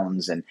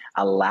sounds and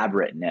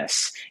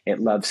elaborateness. It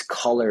loves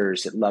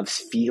colors. It loves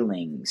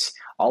feelings,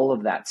 all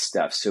of that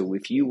stuff. So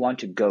if you want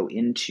to go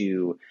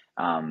into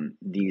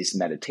these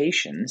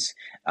meditations,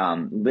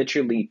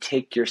 literally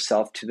take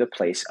yourself to the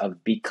place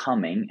of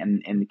becoming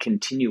and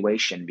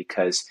continuation,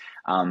 because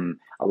a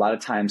lot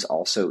of times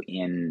also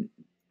in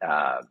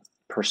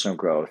personal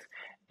growth,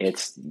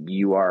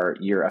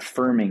 you're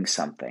affirming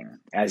something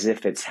as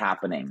if it's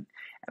happening.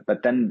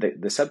 But then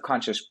the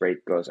subconscious brain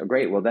goes, oh,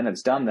 great, well, then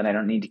it's done. Then I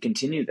don't need to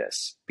continue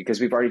this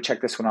because we've already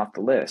checked this one off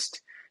the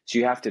list. So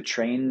you have to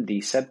train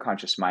the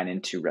subconscious mind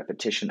into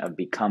repetition of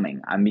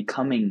becoming. I'm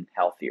becoming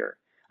healthier.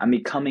 I'm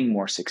becoming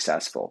more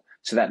successful.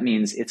 So that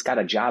means it's got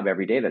a job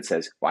every day that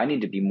says, well, I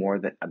need to be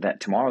more that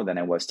tomorrow than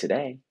I was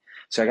today.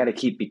 So I got to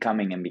keep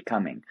becoming and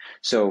becoming.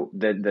 So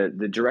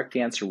the direct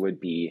answer would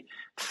be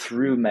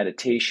through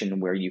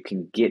meditation, where you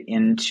can get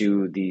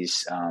into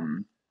these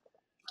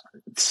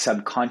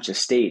subconscious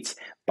states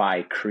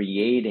by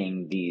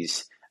creating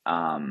these,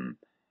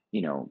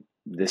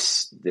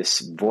 this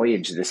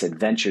voyage, this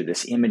adventure,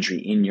 this imagery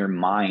in your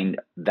mind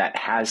that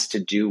has to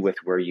do with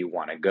where you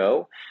want to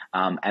go,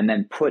 and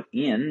then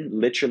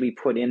literally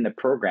put in the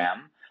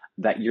program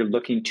that you're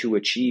looking to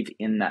achieve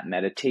in that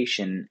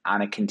meditation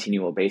on a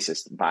continual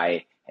basis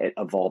by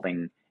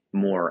evolving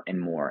more and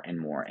more and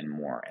more and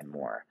more and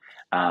more.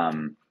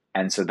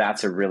 And so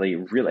that's a really,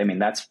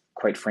 that's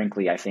quite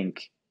frankly, I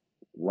think,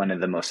 one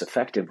of the most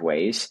effective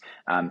ways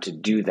to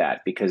do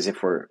that, because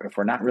if we're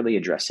not really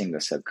addressing the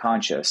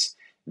subconscious,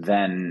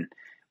 then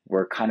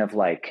we're kind of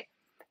like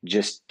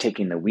just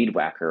taking the weed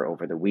whacker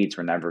over the weeds.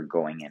 We're never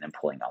going in and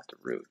pulling out the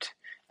root.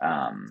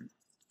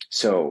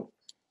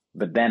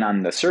 But then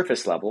on the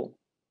surface level,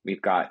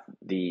 we've got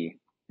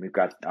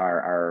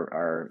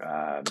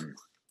our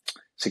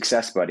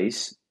success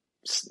buddies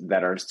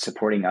that are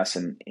supporting us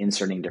and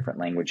inserting different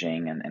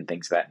languaging and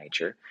things of that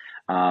nature.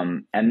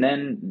 And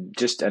then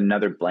just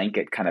another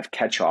blanket kind of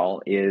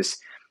catch-all is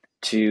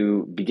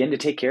to begin to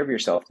take care of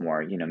yourself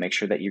more. Make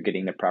sure that you're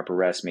getting the proper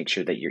rest, make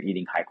sure that you're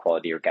eating high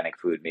quality organic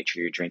food, make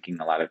sure you're drinking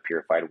a lot of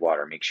purified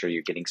water, make sure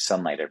you're getting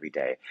sunlight every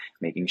day,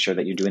 making sure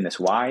that you're doing this.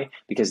 Why?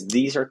 Because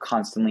these are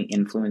constantly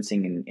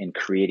influencing and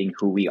creating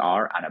who we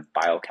are on a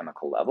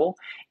biochemical level.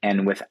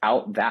 And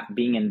without that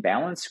being in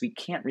balance, we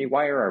can't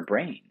rewire our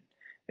brain.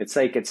 It's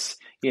like,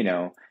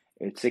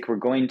 it's like we're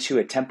going to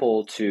a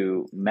temple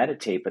to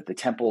meditate, but the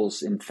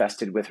temple's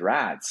infested with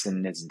rats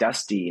and it's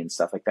dusty and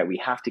stuff like that.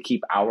 We have to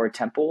keep our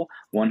temple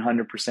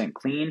 100%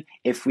 clean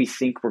if we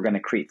think we're going to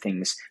create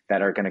things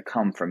that are going to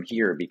come from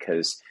here,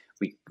 because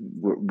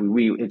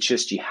it's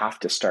just, you have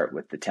to start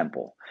with the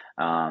temple.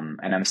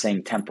 And I'm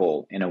saying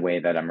temple in a way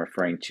that I'm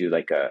referring to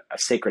like a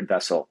sacred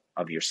vessel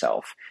of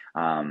yourself.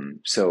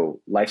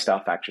 So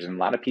lifestyle factors, and a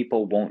lot of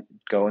people won't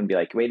go and be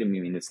like, wait a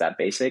minute, it's that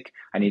basic.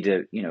 I need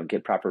to,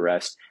 get proper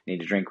rest. I need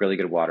to drink really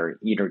good water,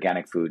 eat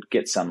organic food,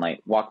 get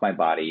sunlight, walk my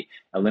body,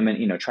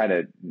 eliminate, try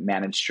to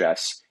manage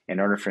stress in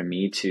order for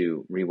me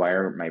to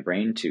rewire my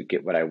brain to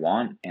get what I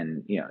want.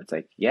 And, it's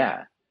like,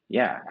 yeah,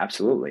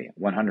 absolutely.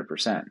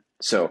 100%.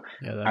 So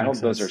I hope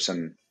those are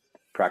some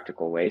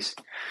practical ways.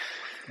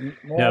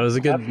 Yeah, it was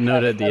a good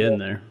note at the end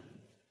there.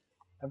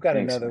 I've got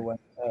another one,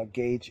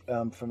 Gage,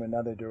 from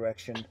another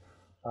direction.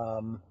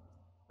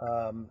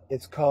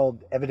 It's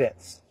called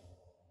evidence,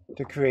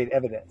 to create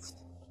evidence.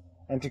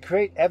 And to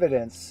create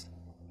evidence,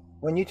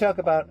 when you talk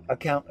about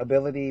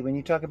accountability, when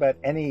you talk about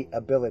any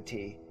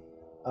ability,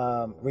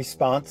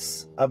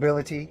 response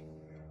ability,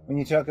 when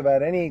you talk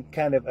about any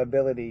kind of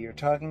ability, you're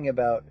talking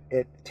about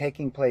it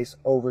taking place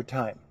over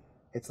time.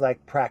 It's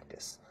like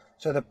practice.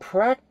 So the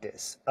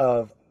practice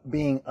of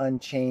being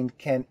unchained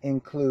can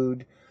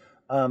include,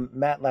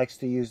 Matt likes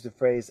to use the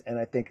phrase, and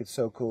I think it's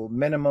so cool,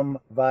 minimum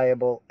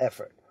viable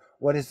effort.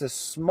 What is the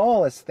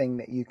smallest thing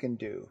that you can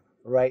do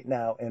right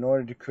now in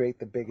order to create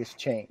the biggest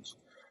change?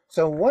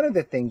 So one of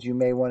the things you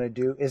may want to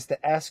do is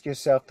to ask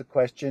yourself the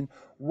question,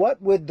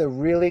 what would the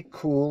really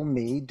cool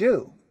me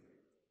do?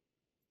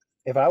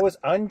 If I was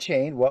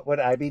unchained, what would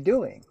I be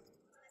doing?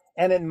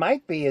 And it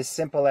might be as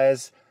simple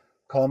as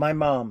call my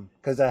mom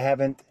because I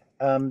haven't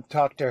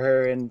talked to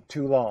her in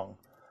too long.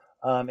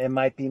 It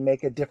might be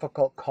make a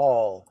difficult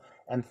call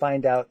and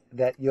find out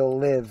that you'll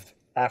live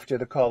after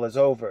the call is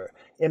over.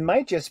 It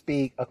might just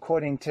be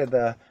according to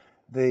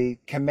the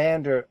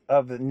commander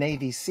of the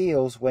Navy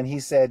SEALs when he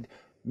said,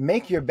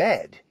 make your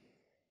bed.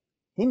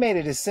 He made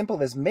it as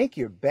simple as make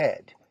your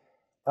bed.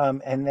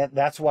 And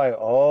that's why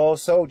all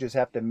soldiers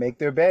have to make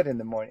their bed in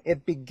the morning.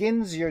 It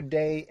begins your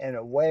day in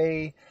a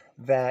way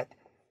that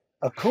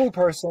a cool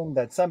person,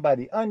 that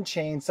somebody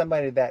unchained,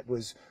 somebody that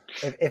was,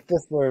 if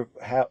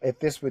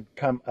this would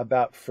come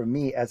about for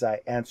me as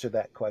I answer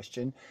that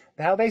question,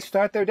 how they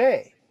start their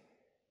day.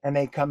 And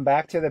they come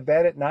back to the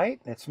bed at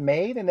night, and it's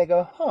made, and they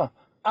go,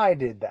 I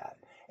did that.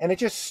 And it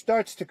just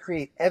starts to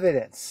create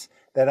evidence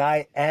that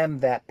I am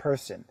that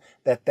person,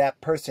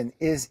 that person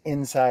is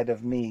inside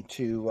of me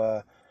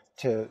to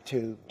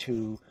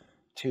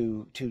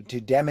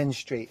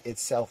demonstrate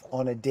itself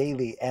on a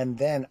daily, and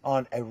then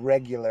on a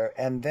regular,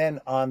 and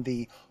then on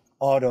the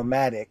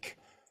automatic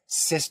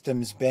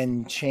systems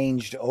been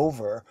changed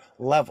over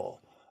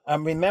level.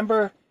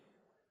 Remember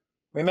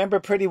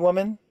Pretty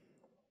Woman?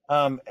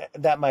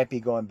 That might be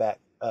going back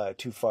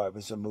too far. It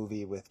was a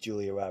movie with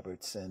Julia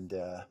Roberts and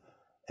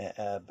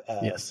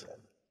yes,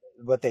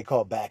 what they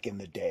call back in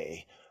the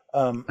day.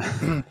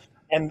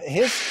 And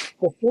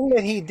the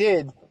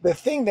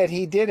thing that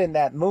he did in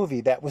that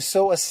movie that was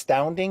so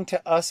astounding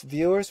to us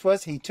viewers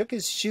was he took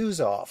his shoes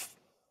off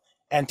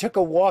and took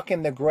a walk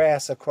in the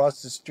grass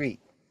across the street.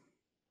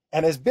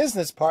 And his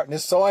business partner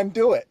saw him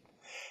do it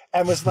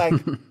and was like,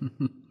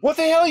 what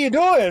the hell are you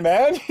doing,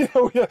 man?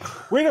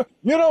 You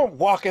don't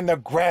walk in the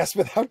grass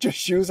without your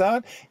shoes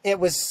on. It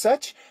was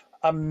such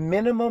a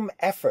minimum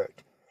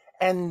effort,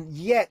 and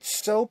yet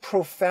so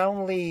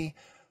profoundly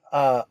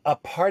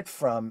apart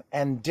from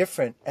and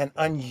different and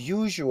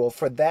unusual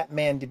for that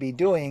man to be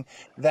doing,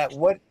 that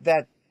what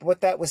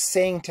that was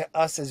saying to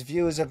us as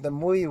viewers of the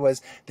movie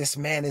was, this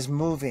man is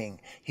moving,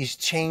 he's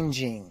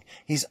changing,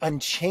 he's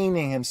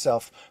unchaining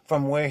himself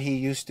from where he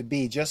used to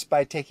be just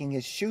by taking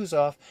his shoes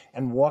off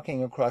and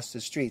walking across the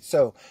street.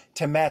 So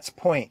to Matt's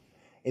point,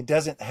 it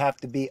doesn't have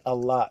to be a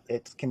lot.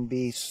 It can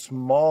be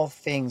small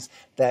things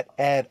that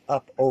add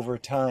up over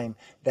time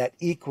that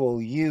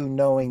equal you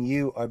knowing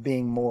you are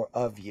being more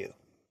of you.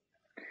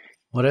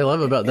 What I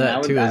love about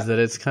that too is that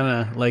it's kind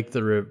of like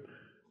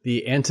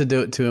the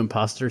antidote to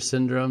imposter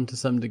syndrome to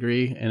some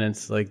degree, and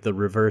it's like the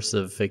reverse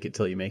of fake it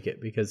till you make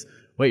it, because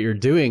what you're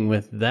doing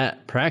with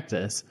that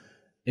practice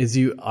is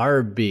you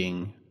are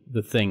being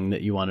the thing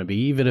that you want to be,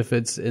 even if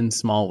it's in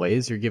small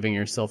ways. You're giving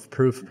yourself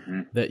proof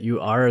that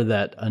you are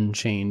that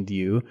unchained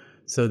you,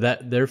 so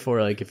that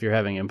therefore, like if you're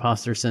having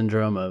imposter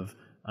syndrome of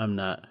I'm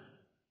not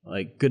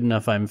like good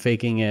enough, I'm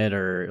faking it,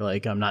 or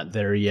like I'm not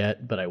there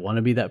yet, but I want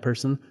to be that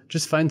person,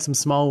 just find some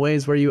small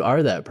ways where you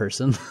are that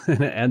person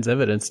and it adds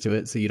evidence to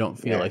it so you don't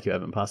feel like you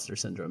have imposter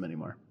syndrome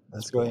anymore.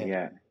 That's brilliant.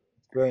 Yeah.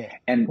 Brilliant.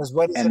 And because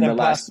what is an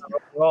imposter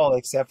overall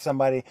except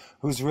somebody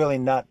who's really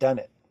not done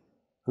it?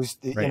 Who's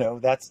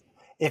right. That's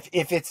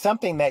if it's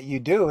something that you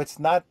do, it's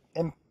not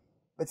an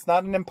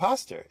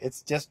imposter.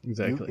 It's just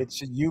exactly you,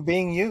 it's you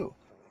being you.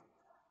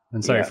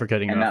 And sorry for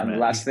cutting you off.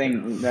 And last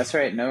thing, that's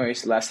right, no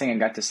worries. Last thing I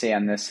got to say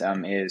on this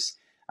is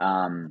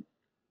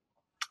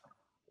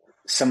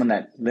someone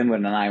that Linwood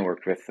and I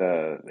worked with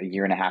a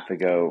year and a half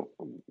ago.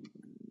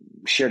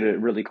 shared a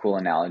really cool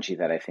analogy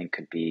that I think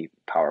could be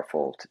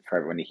powerful for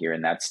everyone to hear.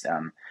 And that's,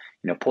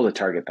 pull the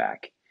target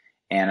back.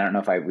 And I don't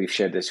know if we've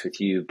shared this with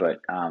you,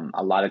 but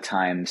a lot of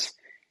times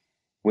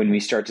when we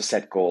start to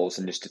set goals,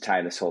 and just to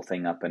tie this whole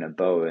thing up in a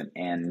bow,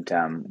 and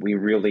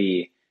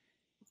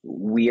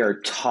we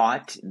are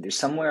taught, there's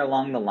somewhere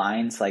along the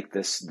lines, like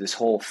this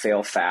whole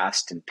fail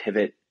fast and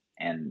pivot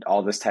and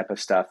all this type of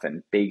stuff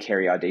and big,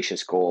 hairy,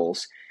 audacious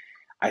goals.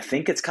 I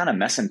think it's kind of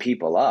messing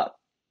people up,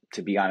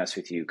 to be honest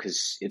with you,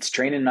 because it's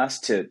training us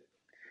to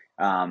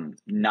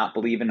not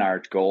believe in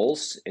our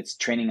goals. It's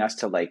training us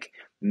to like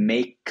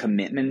make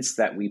commitments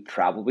that we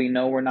probably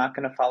know we're not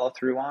going to follow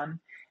through on.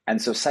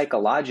 And so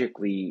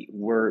psychologically,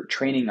 we're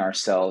training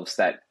ourselves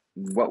that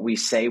what we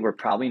say we're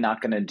probably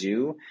not going to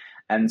do.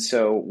 And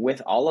so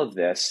with all of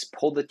this,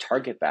 pull the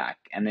target back.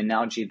 And the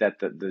analogy that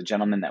the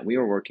gentleman that we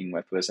were working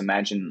with was,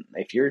 imagine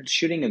if you're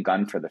shooting a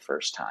gun for the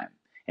first time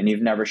and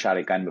you've never shot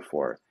a gun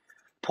before,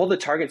 pull the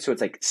target so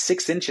it's like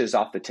 6 inches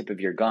off the tip of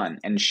your gun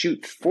and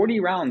shoot 40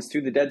 rounds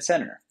through the dead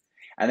center,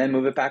 and then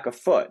move it back a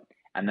foot,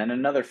 and then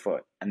another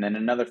foot, and then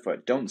another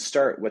foot. Don't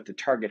start with the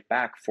target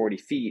back 40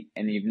 feet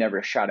and you've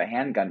never shot a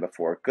handgun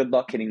before. Good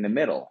luck hitting the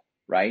middle,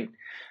 right?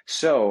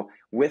 So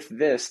with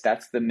this,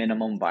 that's the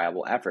minimum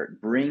viable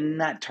effort. Bring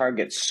that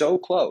target so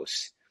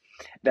close.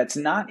 That's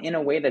not in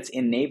a way that's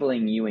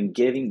enabling you and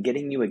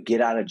getting you a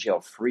get out of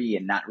jail free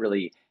and not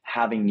really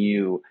having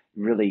you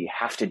really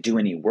have to do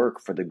any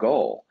work for the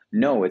goal.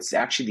 No, it's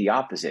actually the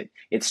opposite.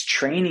 It's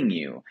training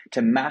you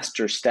to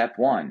master step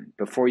 1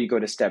 before you go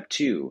to step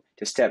 2,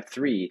 to step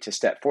 3, to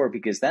step 4,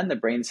 because then the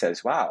brain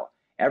says, wow,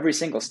 every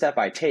single step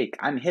I take,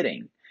 I'm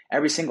hitting.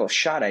 Every single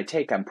shot I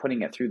take, I'm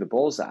putting it through the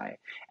bullseye.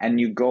 And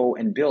you go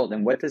and build.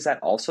 And what does that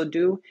also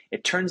do?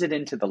 It turns it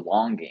into the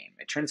long game.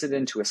 It turns it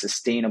into a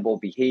sustainable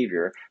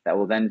behavior that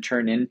will then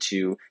turn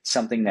into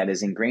something that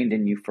is ingrained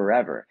in you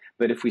forever.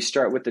 But if we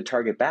start with the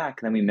target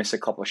back and then we miss a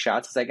couple of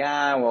shots, it's like,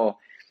 well,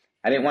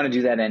 I didn't want to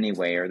do that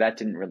anyway, or that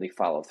didn't really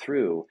follow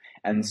through.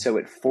 And so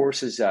it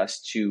forces us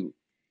to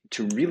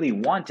really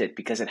want it,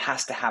 because it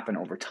has to happen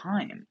over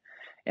time.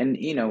 And,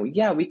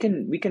 we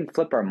can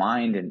flip our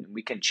mind and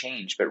we can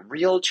change, but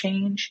real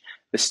change,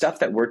 the stuff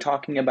that we're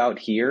talking about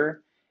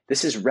here,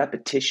 this is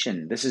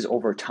repetition. This is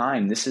over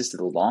time. This is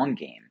the long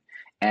game.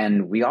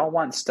 And we all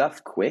want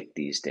stuff quick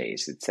these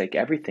days. It's like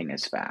everything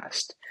is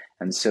fast.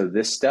 And so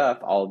this stuff,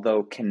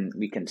 although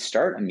we can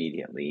start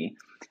immediately,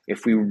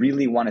 if we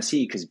really want to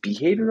see, because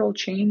behavioral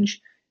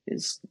change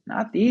is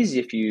not easy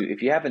if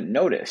you haven't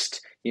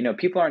noticed.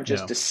 People aren't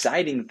just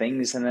deciding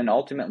things and then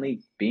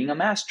ultimately being a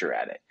master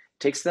at it.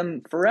 Takes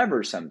them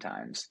forever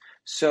sometimes.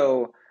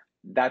 So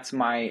that's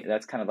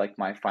kind of like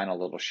my final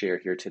little share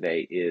here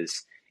today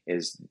is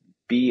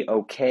be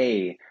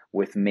okay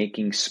with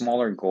making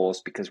smaller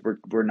goals, because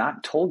we're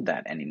not told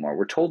that anymore.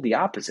 We're told the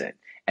opposite.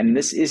 And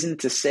this isn't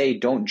to say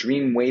don't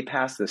dream way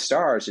past the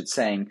stars. It's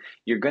saying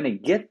you're going to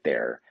get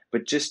there,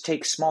 but just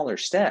take smaller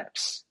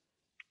steps.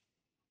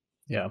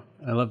 Yeah,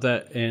 I love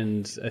that.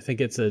 And I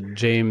think it's a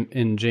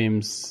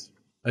James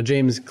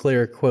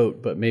Clear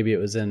quote, but maybe it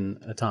was in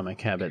Atomic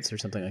Habits or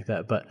something like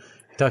that. But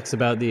he talks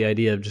about the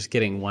idea of just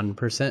getting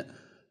 1%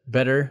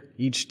 better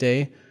each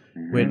day,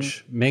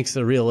 which makes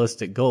a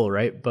realistic goal,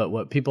 right? But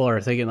what people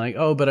are thinking like,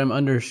 oh, but I'm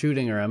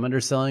undershooting, or I'm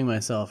underselling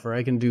myself, or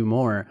I can do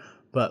more.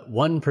 But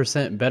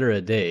 1% better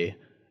a day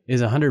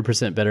is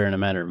 100% better in a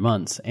matter of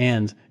months,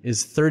 and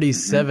is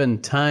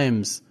 37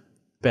 times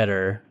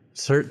better,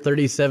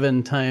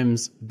 37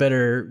 times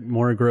better,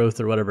 more growth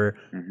or whatever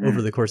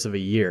over the course of a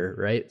year,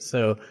 right?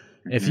 So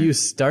if you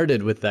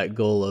started with that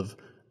goal of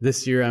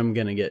this year, I'm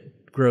going to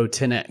grow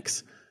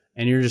 10x,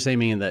 and you're just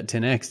aiming at that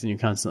 10x and you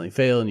constantly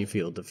fail and you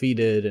feel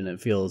defeated and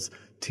it feels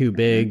too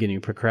big and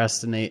you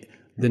procrastinate,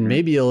 then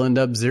maybe you'll end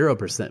up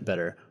 0%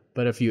 better.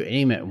 But if you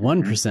aim at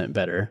 1%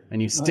 better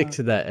and you stick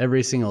to that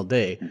every single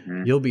day,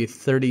 you'll be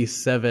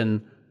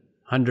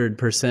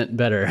 3,700%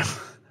 better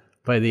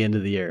by the end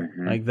of the year.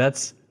 Like,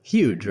 that's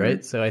huge,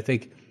 right? So I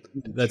think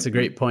that's a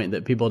great point,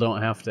 that people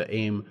don't have to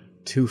aim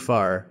too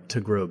far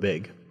to grow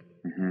big.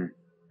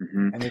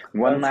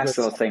 One last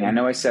little thing. I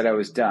know I said I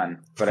was done,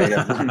 but I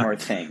have one more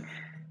thing.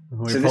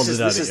 So this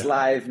is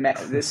live.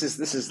 This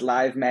is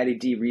live Matty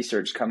D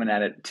research coming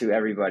at it to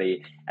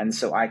everybody. And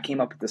so I came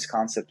up with this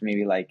concept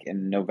maybe like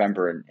in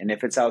November. And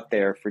if it's out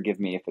there, forgive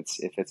me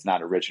if it's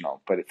not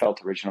original, but it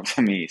felt original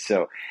to me.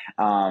 So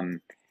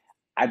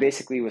I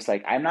basically was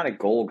like, I'm not a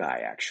goal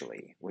guy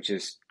actually, which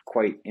is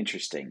quite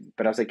interesting.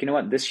 But I was like, you know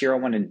what? This year I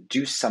want to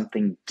do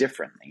something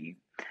differently.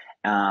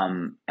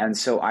 And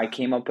so I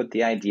came up with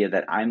the idea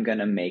that I'm going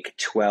to make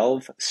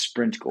 12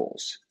 sprint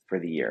goals for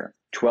the year,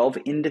 12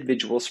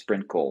 individual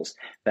sprint goals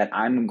that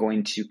I'm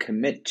going to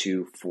commit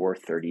to for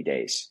 30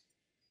 days.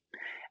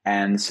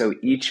 And so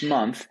each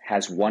month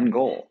has one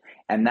goal,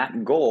 and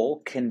that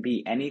goal can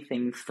be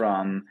anything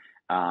from,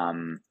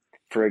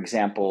 for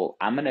example,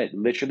 I'm going to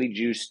literally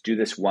just do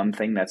this one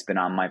thing that's been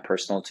on my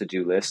personal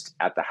to-do list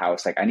at the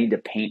house. Like, I need to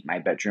paint my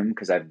bedroom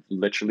because I've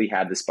literally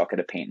had this bucket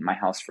of paint in my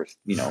house for,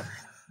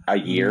 a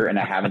year and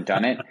I haven't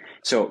done it.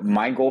 So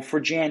my goal for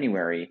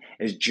January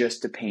is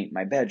just to paint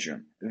my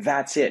bedroom.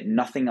 That's it.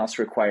 Nothing else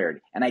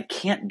required. And I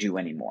can't do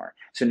anymore.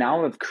 So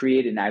now I've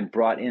created and I've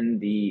brought in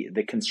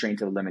the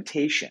constraint of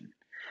limitation.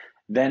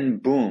 Then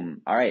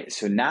boom. All right.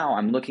 So now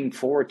I'm looking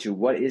forward to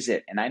what is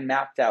it? And I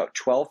mapped out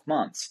 12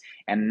 months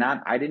and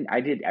I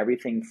did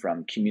everything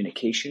from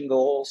communication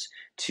goals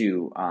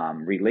to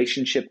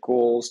relationship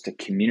goals, to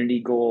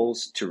community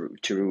goals,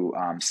 to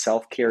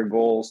self-care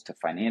goals, to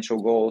financial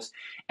goals.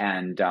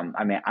 And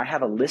I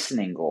have a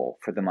listening goal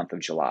for the month of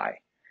July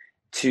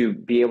to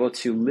be able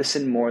to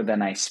listen more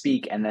than I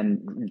speak and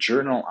then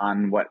journal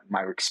on what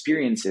my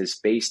experience is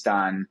based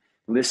on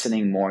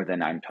listening more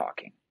than I'm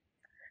talking.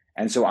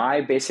 And so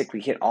I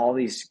basically hit all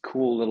these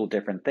cool little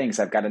different things.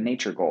 I've got a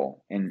nature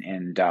goal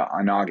in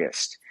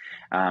August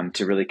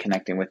to really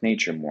connecting with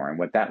nature more and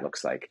what that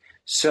looks like.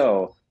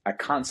 So a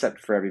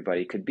concept for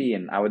everybody could be,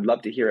 and I would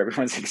love to hear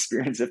everyone's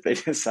experience if they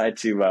decide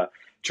to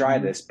try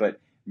this, but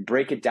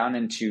break it down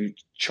into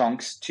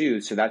chunks too.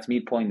 So that's me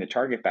pulling the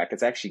target back.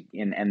 It's actually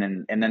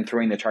and then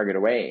throwing the target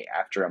away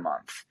after a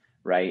month,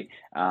 right?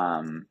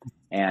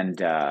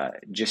 And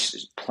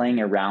just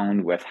playing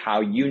around with how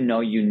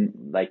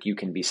you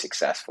can be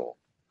successful.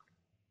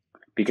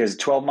 Because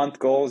 12-month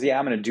goals,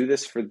 I'm going to do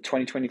this for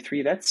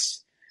 2023.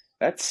 That's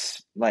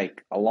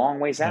like a long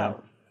ways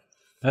out.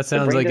 That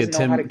sounds like a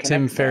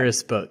Tim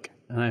Ferriss book.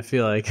 And I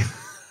feel like,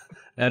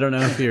 I don't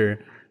know if you're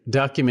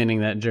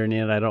documenting that journey,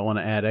 and I don't want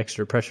to add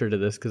extra pressure to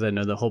this because I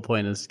know the whole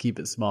point is to keep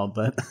it small,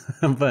 but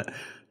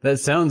that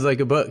sounds like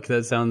a book.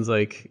 That sounds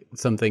like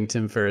something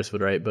Tim Ferriss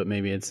would write, but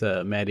maybe it's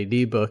a Matty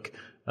D book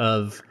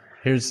of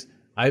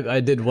I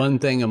did one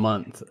thing a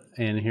month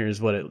and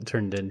here's what it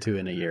turned into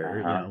in a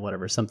year,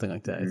 whatever, something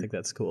like that. I think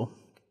that's cool.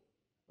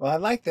 Well, I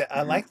like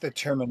the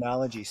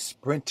terminology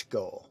sprint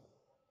goal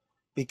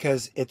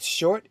because it's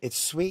short, it's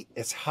sweet,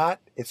 it's hot,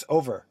 it's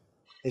over.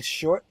 It's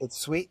short, it's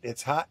sweet,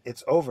 it's hot,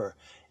 it's over.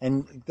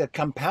 And the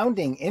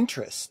compounding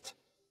interest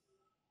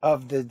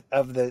of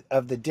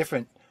the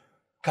different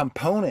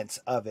components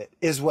of it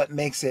is what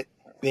makes it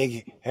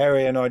big,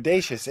 hairy, and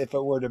audacious if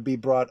it were to be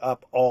brought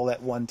up all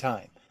at one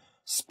time.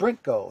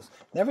 Sprint goals.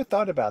 Never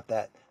thought about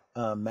that,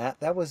 Matt.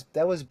 That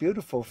was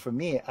beautiful for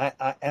me.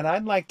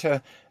 I'd like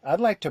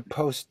to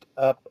post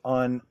up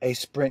on a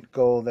sprint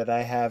goal that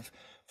I have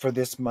for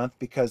this month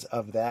because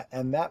of that.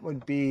 And that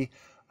would be,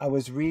 I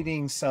was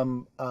reading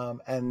some,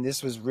 and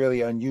this was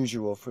really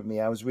unusual for me.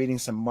 I was reading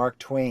some Mark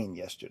Twain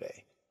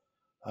yesterday,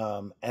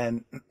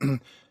 and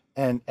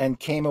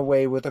came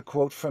away with a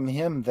quote from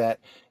him that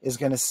is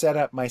going to set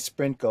up my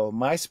sprint goal.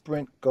 My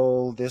sprint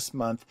goal this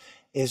month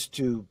is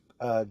to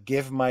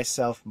give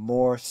myself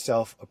more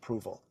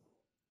self-approval.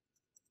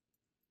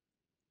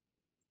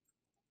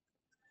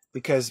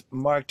 Because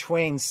Mark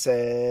Twain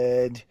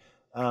said,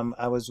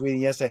 I was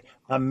reading yesterday,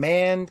 a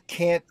man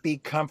can't be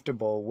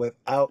comfortable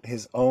without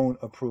his own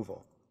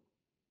approval.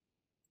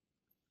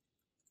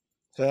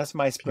 So that's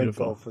my sprint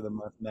goal for the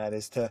month, Matt,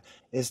 is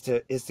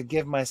to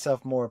give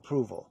myself more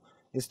approval,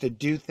 is to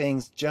do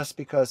things just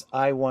because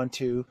I want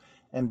to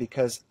and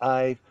because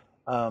I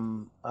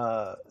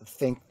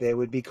think they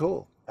would be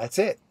cool. That's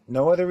it.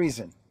 No other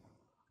reason.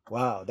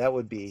 Wow, that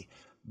would be,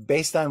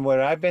 based on what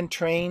I've been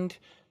trained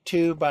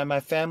to by my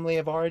family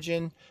of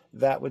origin,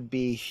 that would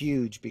be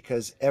huge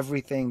because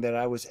everything that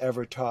I was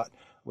ever taught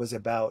was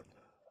about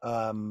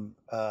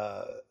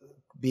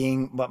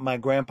being what my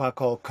grandpa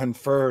called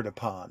conferred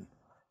upon.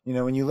 You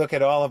know, when you look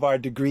at all of our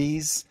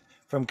degrees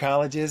from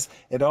colleges,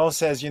 it all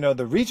says,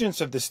 the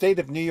Regents of the state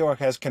of New York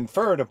has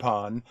conferred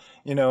upon,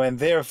 and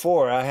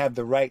therefore I have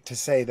the right to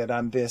say that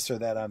I'm this or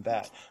that I'm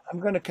that. I'm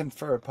going to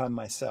confer upon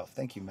myself.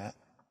 Thank you, Matt.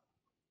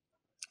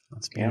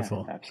 That's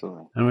beautiful. Yeah,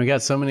 absolutely. And we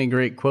got so many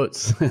great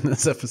quotes in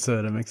this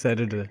episode. I'm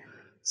excited to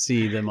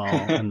see them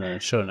all in the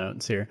show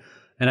notes here.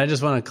 And I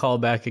just want to call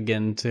back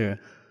again to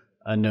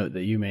a note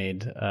that you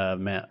made,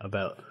 Matt,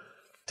 about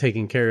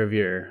taking care of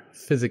your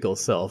physical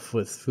self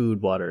with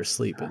food, water,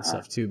 sleep, and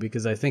stuff too,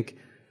 because I think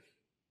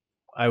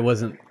I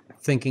wasn't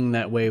thinking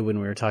that way when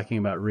we were talking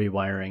about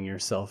rewiring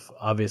yourself.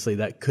 Obviously,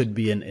 that could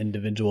be an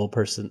individual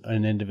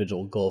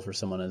goal for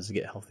someone is to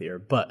get healthier.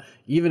 But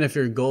even if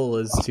your goal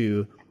is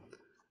to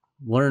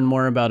learn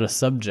more about a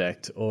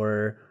subject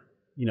or,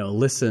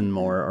 listen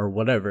more or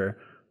whatever,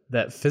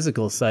 that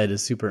physical side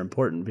is super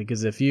important,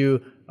 because if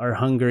you are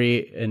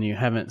hungry and you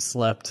haven't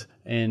slept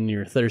and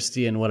you're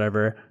thirsty and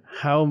whatever,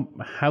 how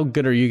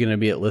good are you going to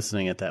be at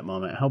listening at that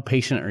moment? How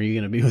patient are you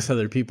going to be with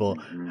other people?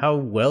 How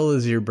well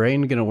is your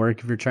brain going to work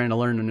if you're trying to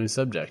learn a new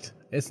subject?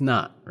 It's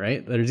not,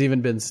 right? There's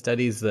even been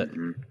studies that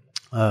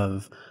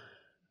of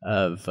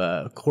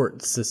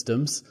court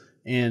systems,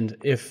 and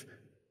if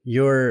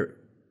your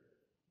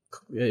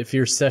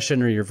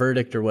session or your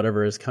verdict or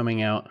whatever is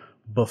coming out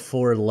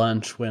before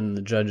lunch when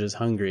the judge is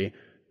hungry,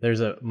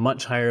 there's a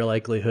much higher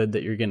likelihood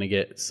that you're going to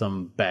get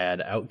some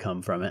bad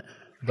outcome from it.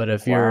 But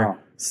if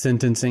your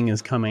sentencing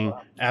is coming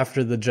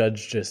after the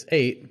judge just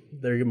ate,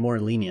 they're more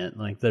lenient.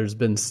 Like, there's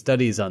been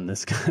studies on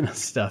this kind of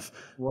stuff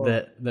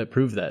that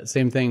prove that.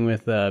 Same thing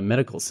with the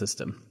medical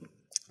system.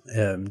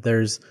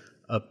 There's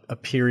a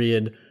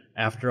period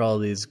after all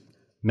these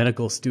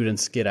medical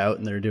students get out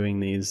and they're doing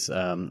these,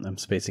 I'm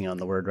spacing on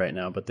the word right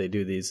now, but they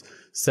do these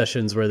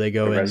sessions where they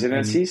go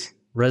in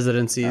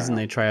residencies and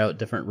they try out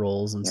different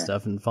roles and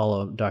stuff and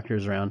follow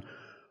doctors around.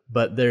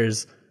 But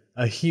there's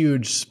a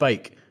huge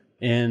spike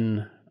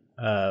in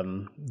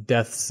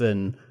deaths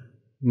and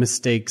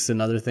mistakes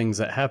and other things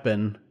that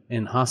happen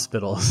in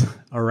hospitals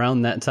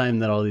around that time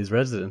that all these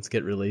residents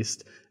get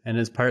released. And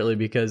it's partly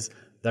because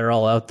they're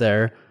all out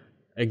there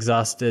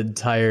exhausted,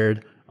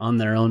 tired, on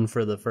their own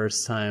for the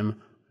first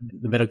time.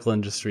 The medical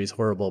industry is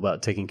horrible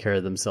about taking care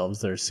of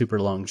themselves. They're super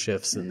long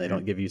shifts and they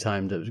don't give you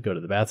time to go to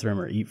the bathroom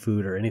or eat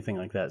food or anything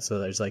like that. So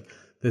there's like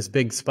this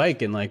big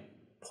spike in like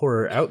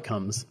poorer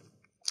outcomes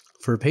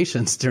for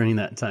patients during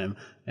that time.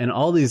 And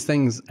all these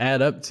things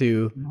add up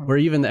to, or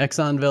even the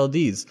Exxon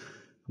Valdez,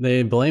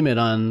 they blame it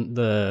on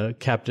the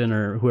captain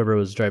or whoever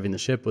was driving the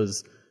ship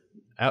was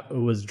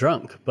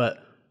drunk. But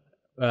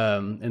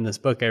in this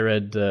book I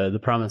read, The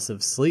Promise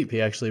of Sleep,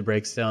 he actually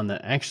breaks down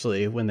that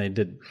actually when they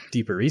did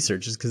deeper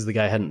research, is because the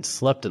guy hadn't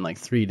slept in like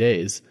 3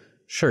 days.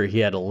 Sure, he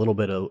had a little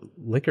bit of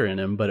liquor in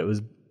him, but it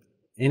was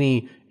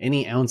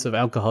any ounce of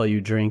alcohol you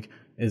drink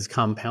is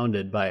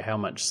compounded by how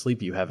much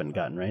sleep you haven't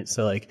gotten, right?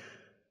 So like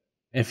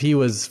if he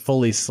was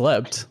fully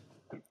slept,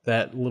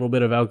 that little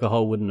bit of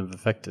alcohol wouldn't have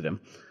affected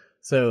him.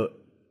 So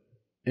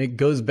it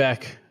goes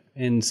back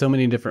in so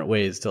many different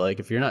ways to like,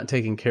 if you're not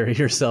taking care of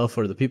yourself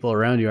or the people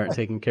around you aren't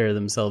taking care of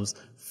themselves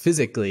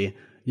physically,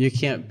 you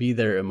can't be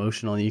there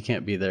emotionally, you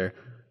can't be there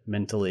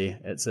mentally,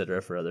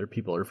 etc. for other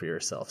people or for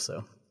yourself.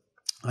 So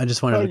I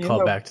just wanted to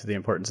call back to the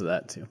importance of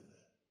that too.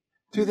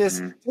 To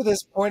this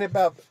point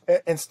about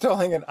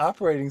installing an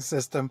operating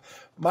system,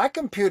 my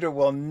computer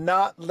will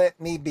not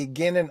let me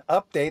begin an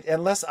update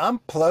unless I'm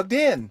plugged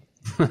in.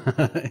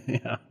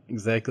 Yeah,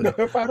 exactly.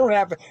 If I don't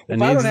have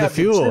the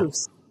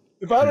juice,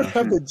 if I don't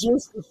have the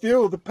juice, the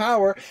fuel, the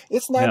power,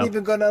 it's not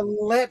even going to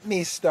let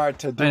me start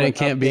to do it. And it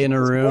can't be in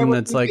a room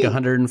that's like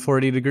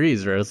 140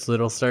 degrees or else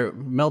it'll start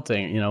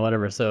melting,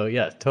 whatever. So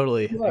yeah,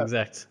 totally. Yeah.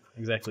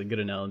 Exactly. Good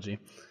analogy.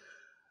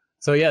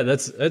 So yeah,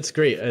 that's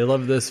great. I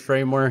love this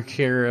framework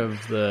here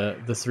of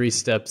the 3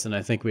 steps. And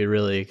I think we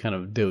really kind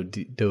of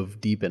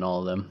dove deep in all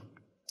of them.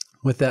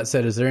 With that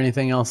said, is there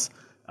anything else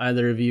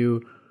either of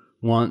you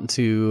want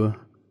to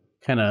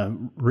kind of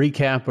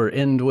recap or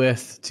end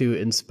with to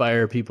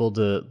inspire people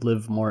to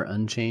live more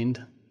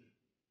unchained?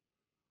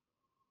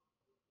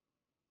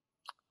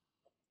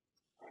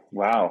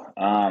 Wow.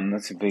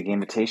 That's a big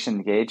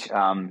invitation, Gage.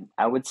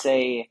 I would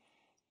say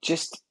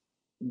just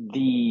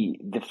the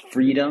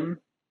freedom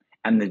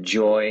and the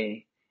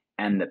joy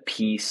and the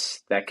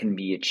peace that can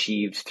be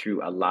achieved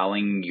through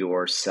allowing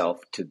yourself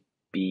to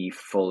be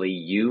fully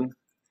you.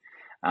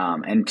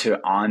 And to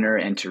honor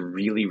and to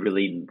really,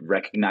 really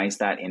recognize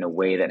that in a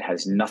way that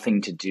has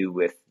nothing to do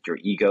with your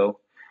ego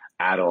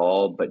at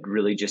all, but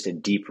really just a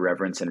deep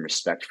reverence and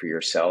respect for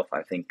yourself,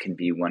 I think can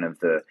be one of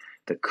the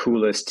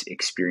coolest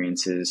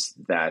experiences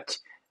that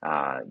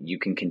you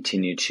can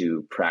continue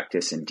to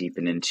practice and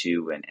deepen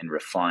into and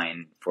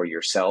refine for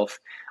yourself.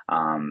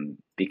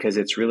 Because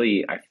it's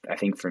really, I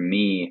think for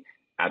me,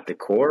 at the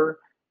core,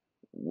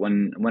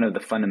 one of the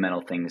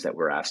fundamental things that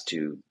we're asked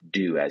to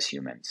do as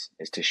humans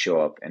is to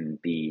show up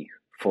and be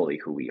fully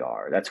who we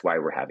are. That's why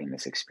we're having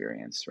this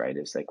experience, right?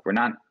 It's like, we're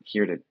not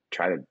here to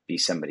try to be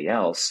somebody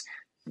else.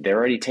 They're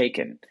already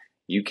taken.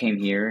 You came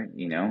here,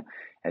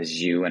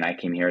 as you, and I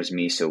came here as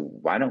me. So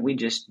why don't we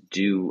just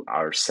do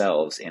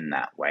ourselves in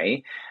that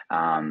way?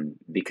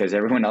 Because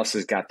everyone else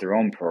has got their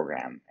own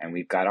program and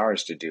we've got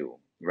ours to do,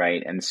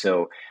 right? And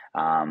so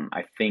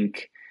I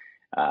think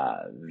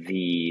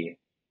the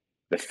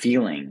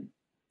feeling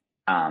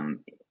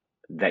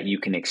that you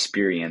can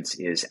experience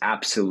is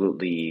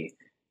absolutely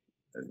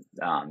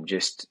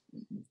just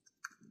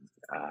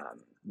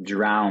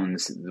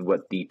drowns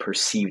what the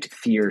perceived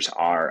fears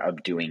are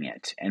of doing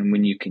it. And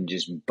when you can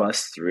just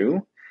bust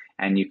through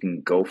and you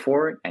can go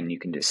for it and you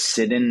can just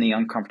sit in the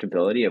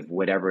uncomfortability of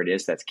whatever it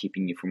is that's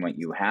keeping you from what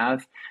you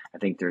have, I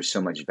think there's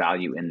so much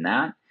value in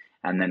that.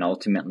 And then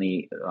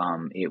ultimately,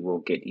 it will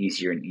get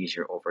easier and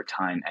easier over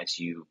time as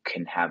you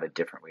can have a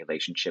different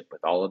relationship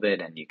with all of it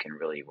and you can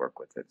really work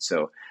with it.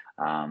 So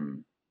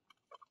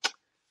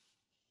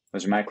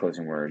those are my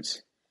closing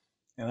words.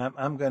 And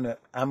I'm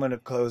gonna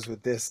close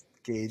with this,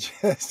 Gage,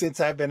 since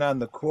I've been on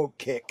the quote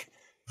kick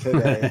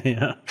today.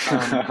 Yeah.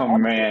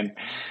 Man.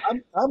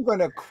 I'm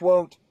gonna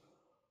quote.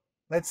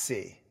 Let's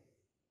see.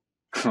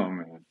 Oh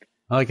man.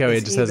 I like how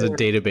he just has a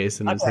database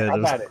in his head. I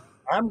got it.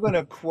 I'm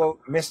gonna quote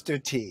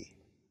Mr. T.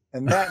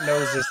 And Matt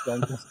knows this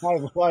one.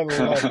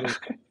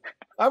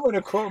 I'm going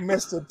to quote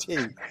Mr. T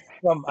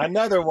from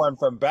another one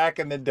from back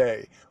in the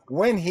day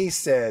when he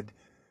said,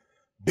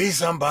 "Be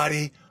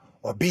somebody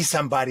or be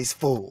somebody's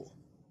fool."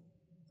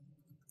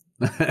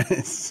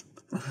 Nice.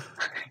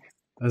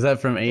 Was that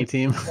from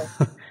A-Team?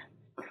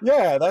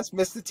 Yeah, that's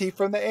Mr. T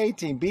from the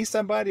A-Team. Be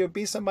somebody or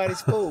be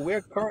somebody's fool.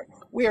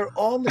 We are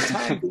all the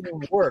time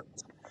being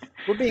worked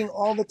We're being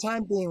all the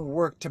time being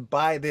worked to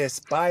buy this,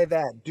 buy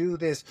that, do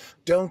this,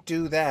 don't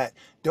do that.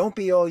 Don't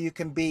be all you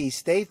can be.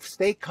 Stay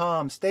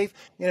calm,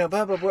 blah,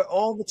 blah, blah. We're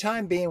all the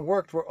time being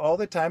worked. We're all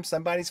the time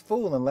somebody's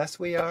fool unless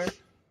we are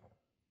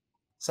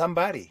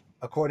somebody,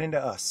 according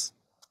to us.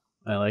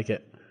 I like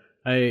it.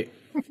 I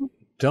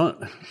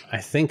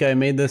think I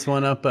made this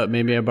one up, but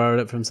maybe I borrowed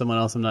it from someone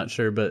else. I'm not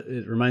sure, but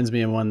it reminds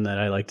me of one that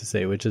I like to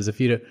say, which is if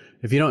you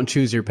don't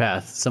choose your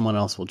path, someone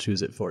else will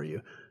choose it for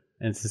you.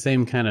 And it's the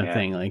same kind of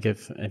thing. Like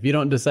if you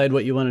don't decide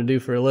what you want to do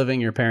for a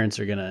living, your parents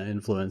are going to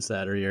influence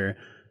that, or your,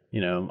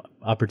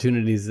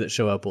 opportunities that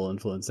show up will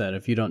influence that.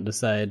 If you don't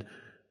decide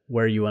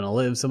where you want to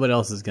live, somebody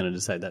else is going to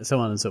decide that, so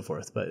on and so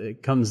forth. But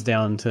it comes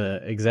down to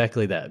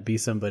exactly that: be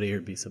somebody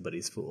or be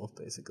somebody's fool,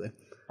 basically.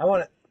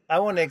 I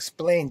want to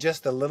explain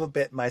just a little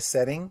bit my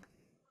setting.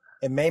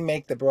 It may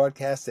make the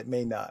broadcast, it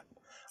may not.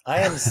 I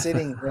am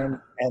sitting in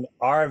an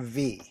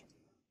RV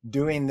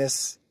doing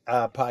this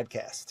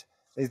podcast.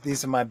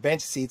 These are my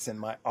bench seats in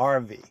my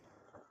RV.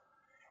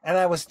 And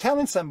I was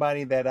telling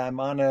somebody that I'm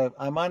on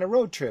a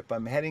road trip.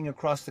 I'm heading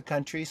across the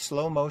country,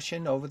 slow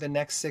motion, over the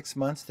next 6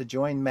 months to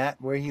join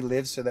Matt where he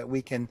lives so that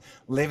we can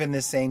live in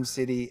the same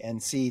city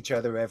and see each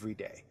other every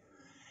day.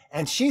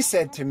 And she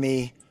said to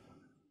me,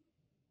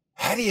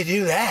 "How do you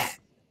do that?"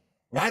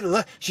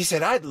 She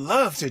said, "I'd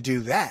love to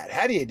do that.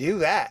 How do you do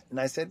that?" And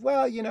I said,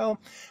 "Well,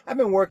 I've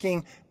been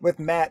working with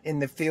Matt in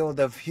the field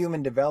of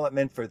human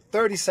development for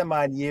 30 some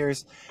odd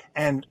years.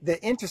 And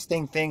the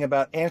interesting thing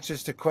about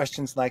answers to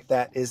questions like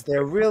that is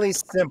they're really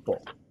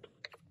simple,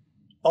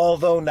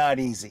 although not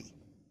easy.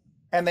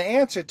 And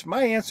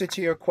my answer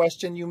to your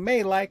question, you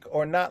may like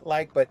or not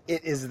like, but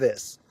it is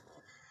this: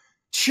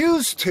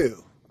 choose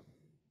to."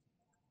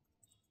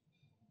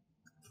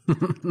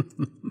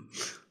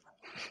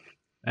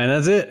 And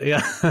that's it.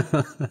 Yeah.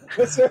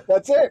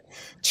 That's it.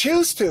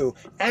 Choose to,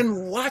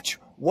 and watch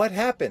what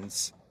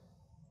happens.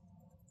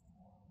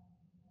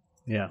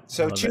 Yeah.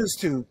 So choose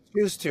to.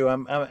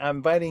 I'm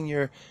inviting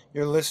your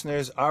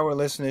listeners, our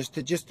listeners,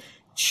 to just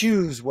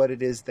choose what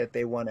it is that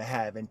they want to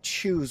have, and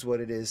choose what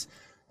it is,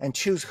 and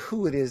choose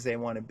who it is they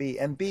want to be,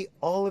 and be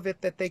all of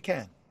it that they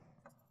can.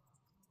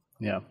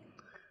 Yeah.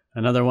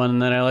 Another one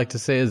that I like to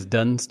say is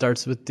done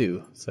starts with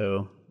do.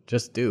 So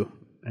just do,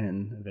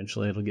 and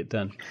eventually it'll get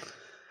done.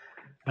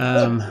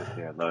 I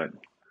love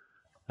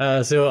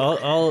it.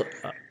 So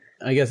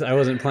I guess I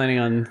wasn't planning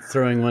on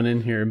throwing one in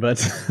here,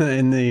 but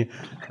in the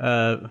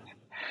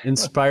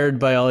inspired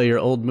by all your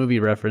old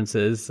movie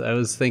references, I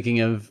was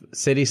thinking of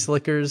City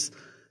Slickers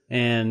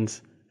and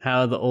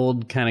how the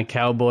old kind of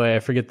cowboy, I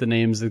forget the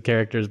names of the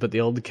characters, but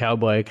the old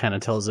cowboy kind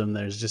of tells him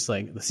there's just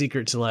like the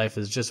secret to life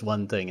is just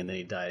one thing, and then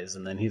he dies,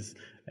 and then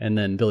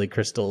Billy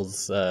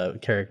Crystal's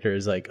character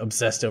is like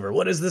obsessed over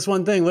what is this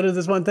one thing,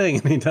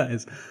 and he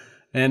dies.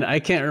 And I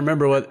can't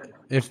remember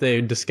if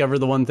they discover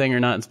the one thing or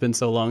not. It's been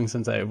so long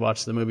since I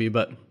watched the movie,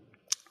 but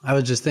I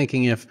was just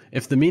thinking if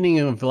the meaning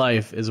of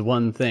life is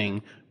one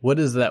thing, what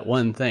is that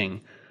one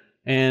thing?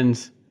 And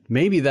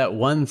maybe that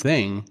one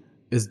thing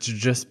is to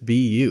just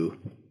be you.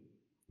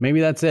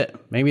 Maybe that's it.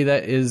 Maybe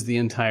that is the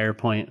entire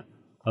point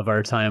of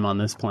our time on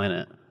this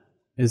planet,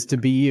 is to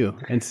be you.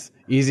 It's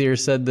easier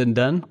said than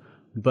done,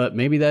 but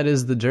maybe that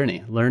is the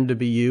journey. Learn to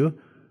be you,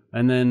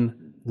 and then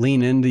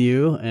lean into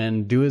you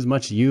and do as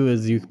much you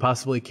as you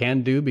possibly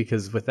can do,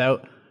 because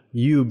without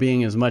you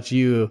being as much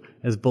you,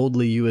 as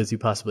boldly you as you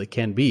possibly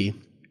can be,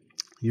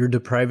 you're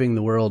depriving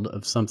the world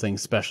of something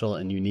special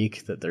and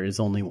unique that there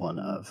is only one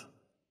of.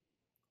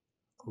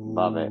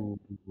 Love it.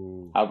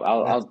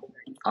 I'll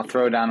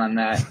throw down on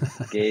that,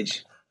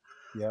 Gage.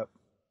 Yep.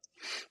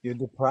 You're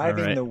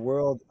depriving the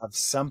world of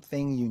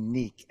something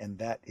unique, and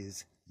that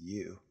is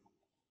you.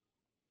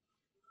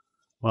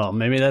 Well,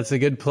 maybe that's a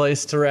good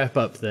place to wrap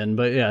up then.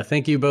 But yeah,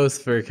 thank you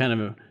both for kind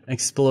of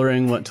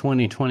exploring what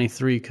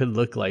 2023 could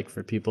look like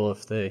for people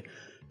if they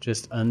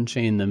just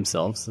unchain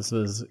themselves. This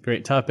was a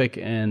great topic.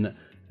 And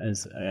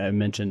as I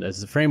mentioned,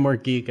 as a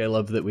framework geek, I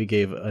love that we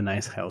gave a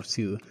nice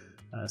how-to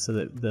so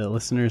that the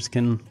listeners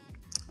can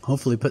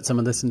hopefully put some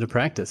of this into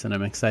practice. And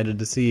I'm excited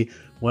to see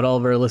what all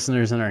of our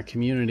listeners in our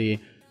community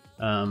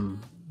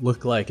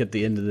look like at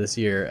the end of this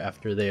year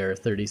after they are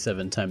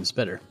 37 times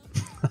better.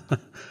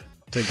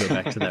 To go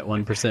back to that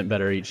 1%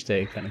 better each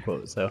day kind of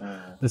quote. So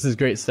this is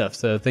great stuff.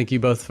 So thank you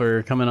both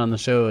for coming on the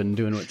show and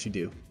doing what you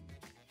do.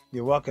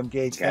 You're welcome,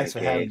 Gage. Thanks for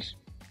having me.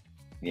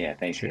 Yeah,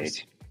 thanks, Cheers.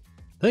 Gage.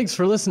 Thanks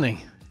for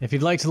listening. If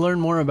you'd like to learn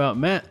more about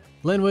Matt,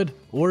 Linwood,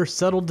 or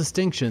Subtle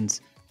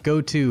Distinctions,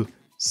 go to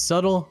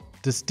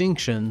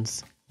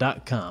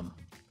subtledistinctions.com.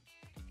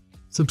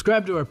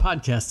 Subscribe to our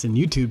podcast and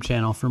YouTube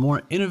channel for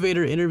more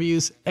innovator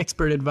interviews,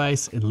 expert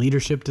advice, and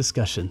leadership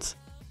discussions.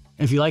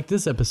 If you like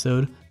this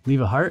episode, leave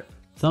a heart,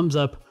 thumbs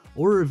up,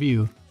 or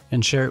review,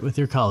 and share it with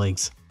your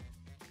colleagues.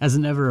 As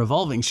an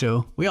ever-evolving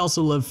show, we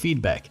also love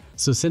feedback,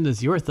 so send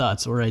us your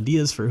thoughts or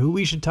ideas for who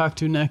we should talk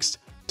to next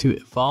to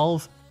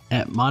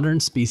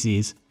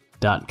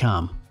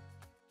evolve@modernspecies.com.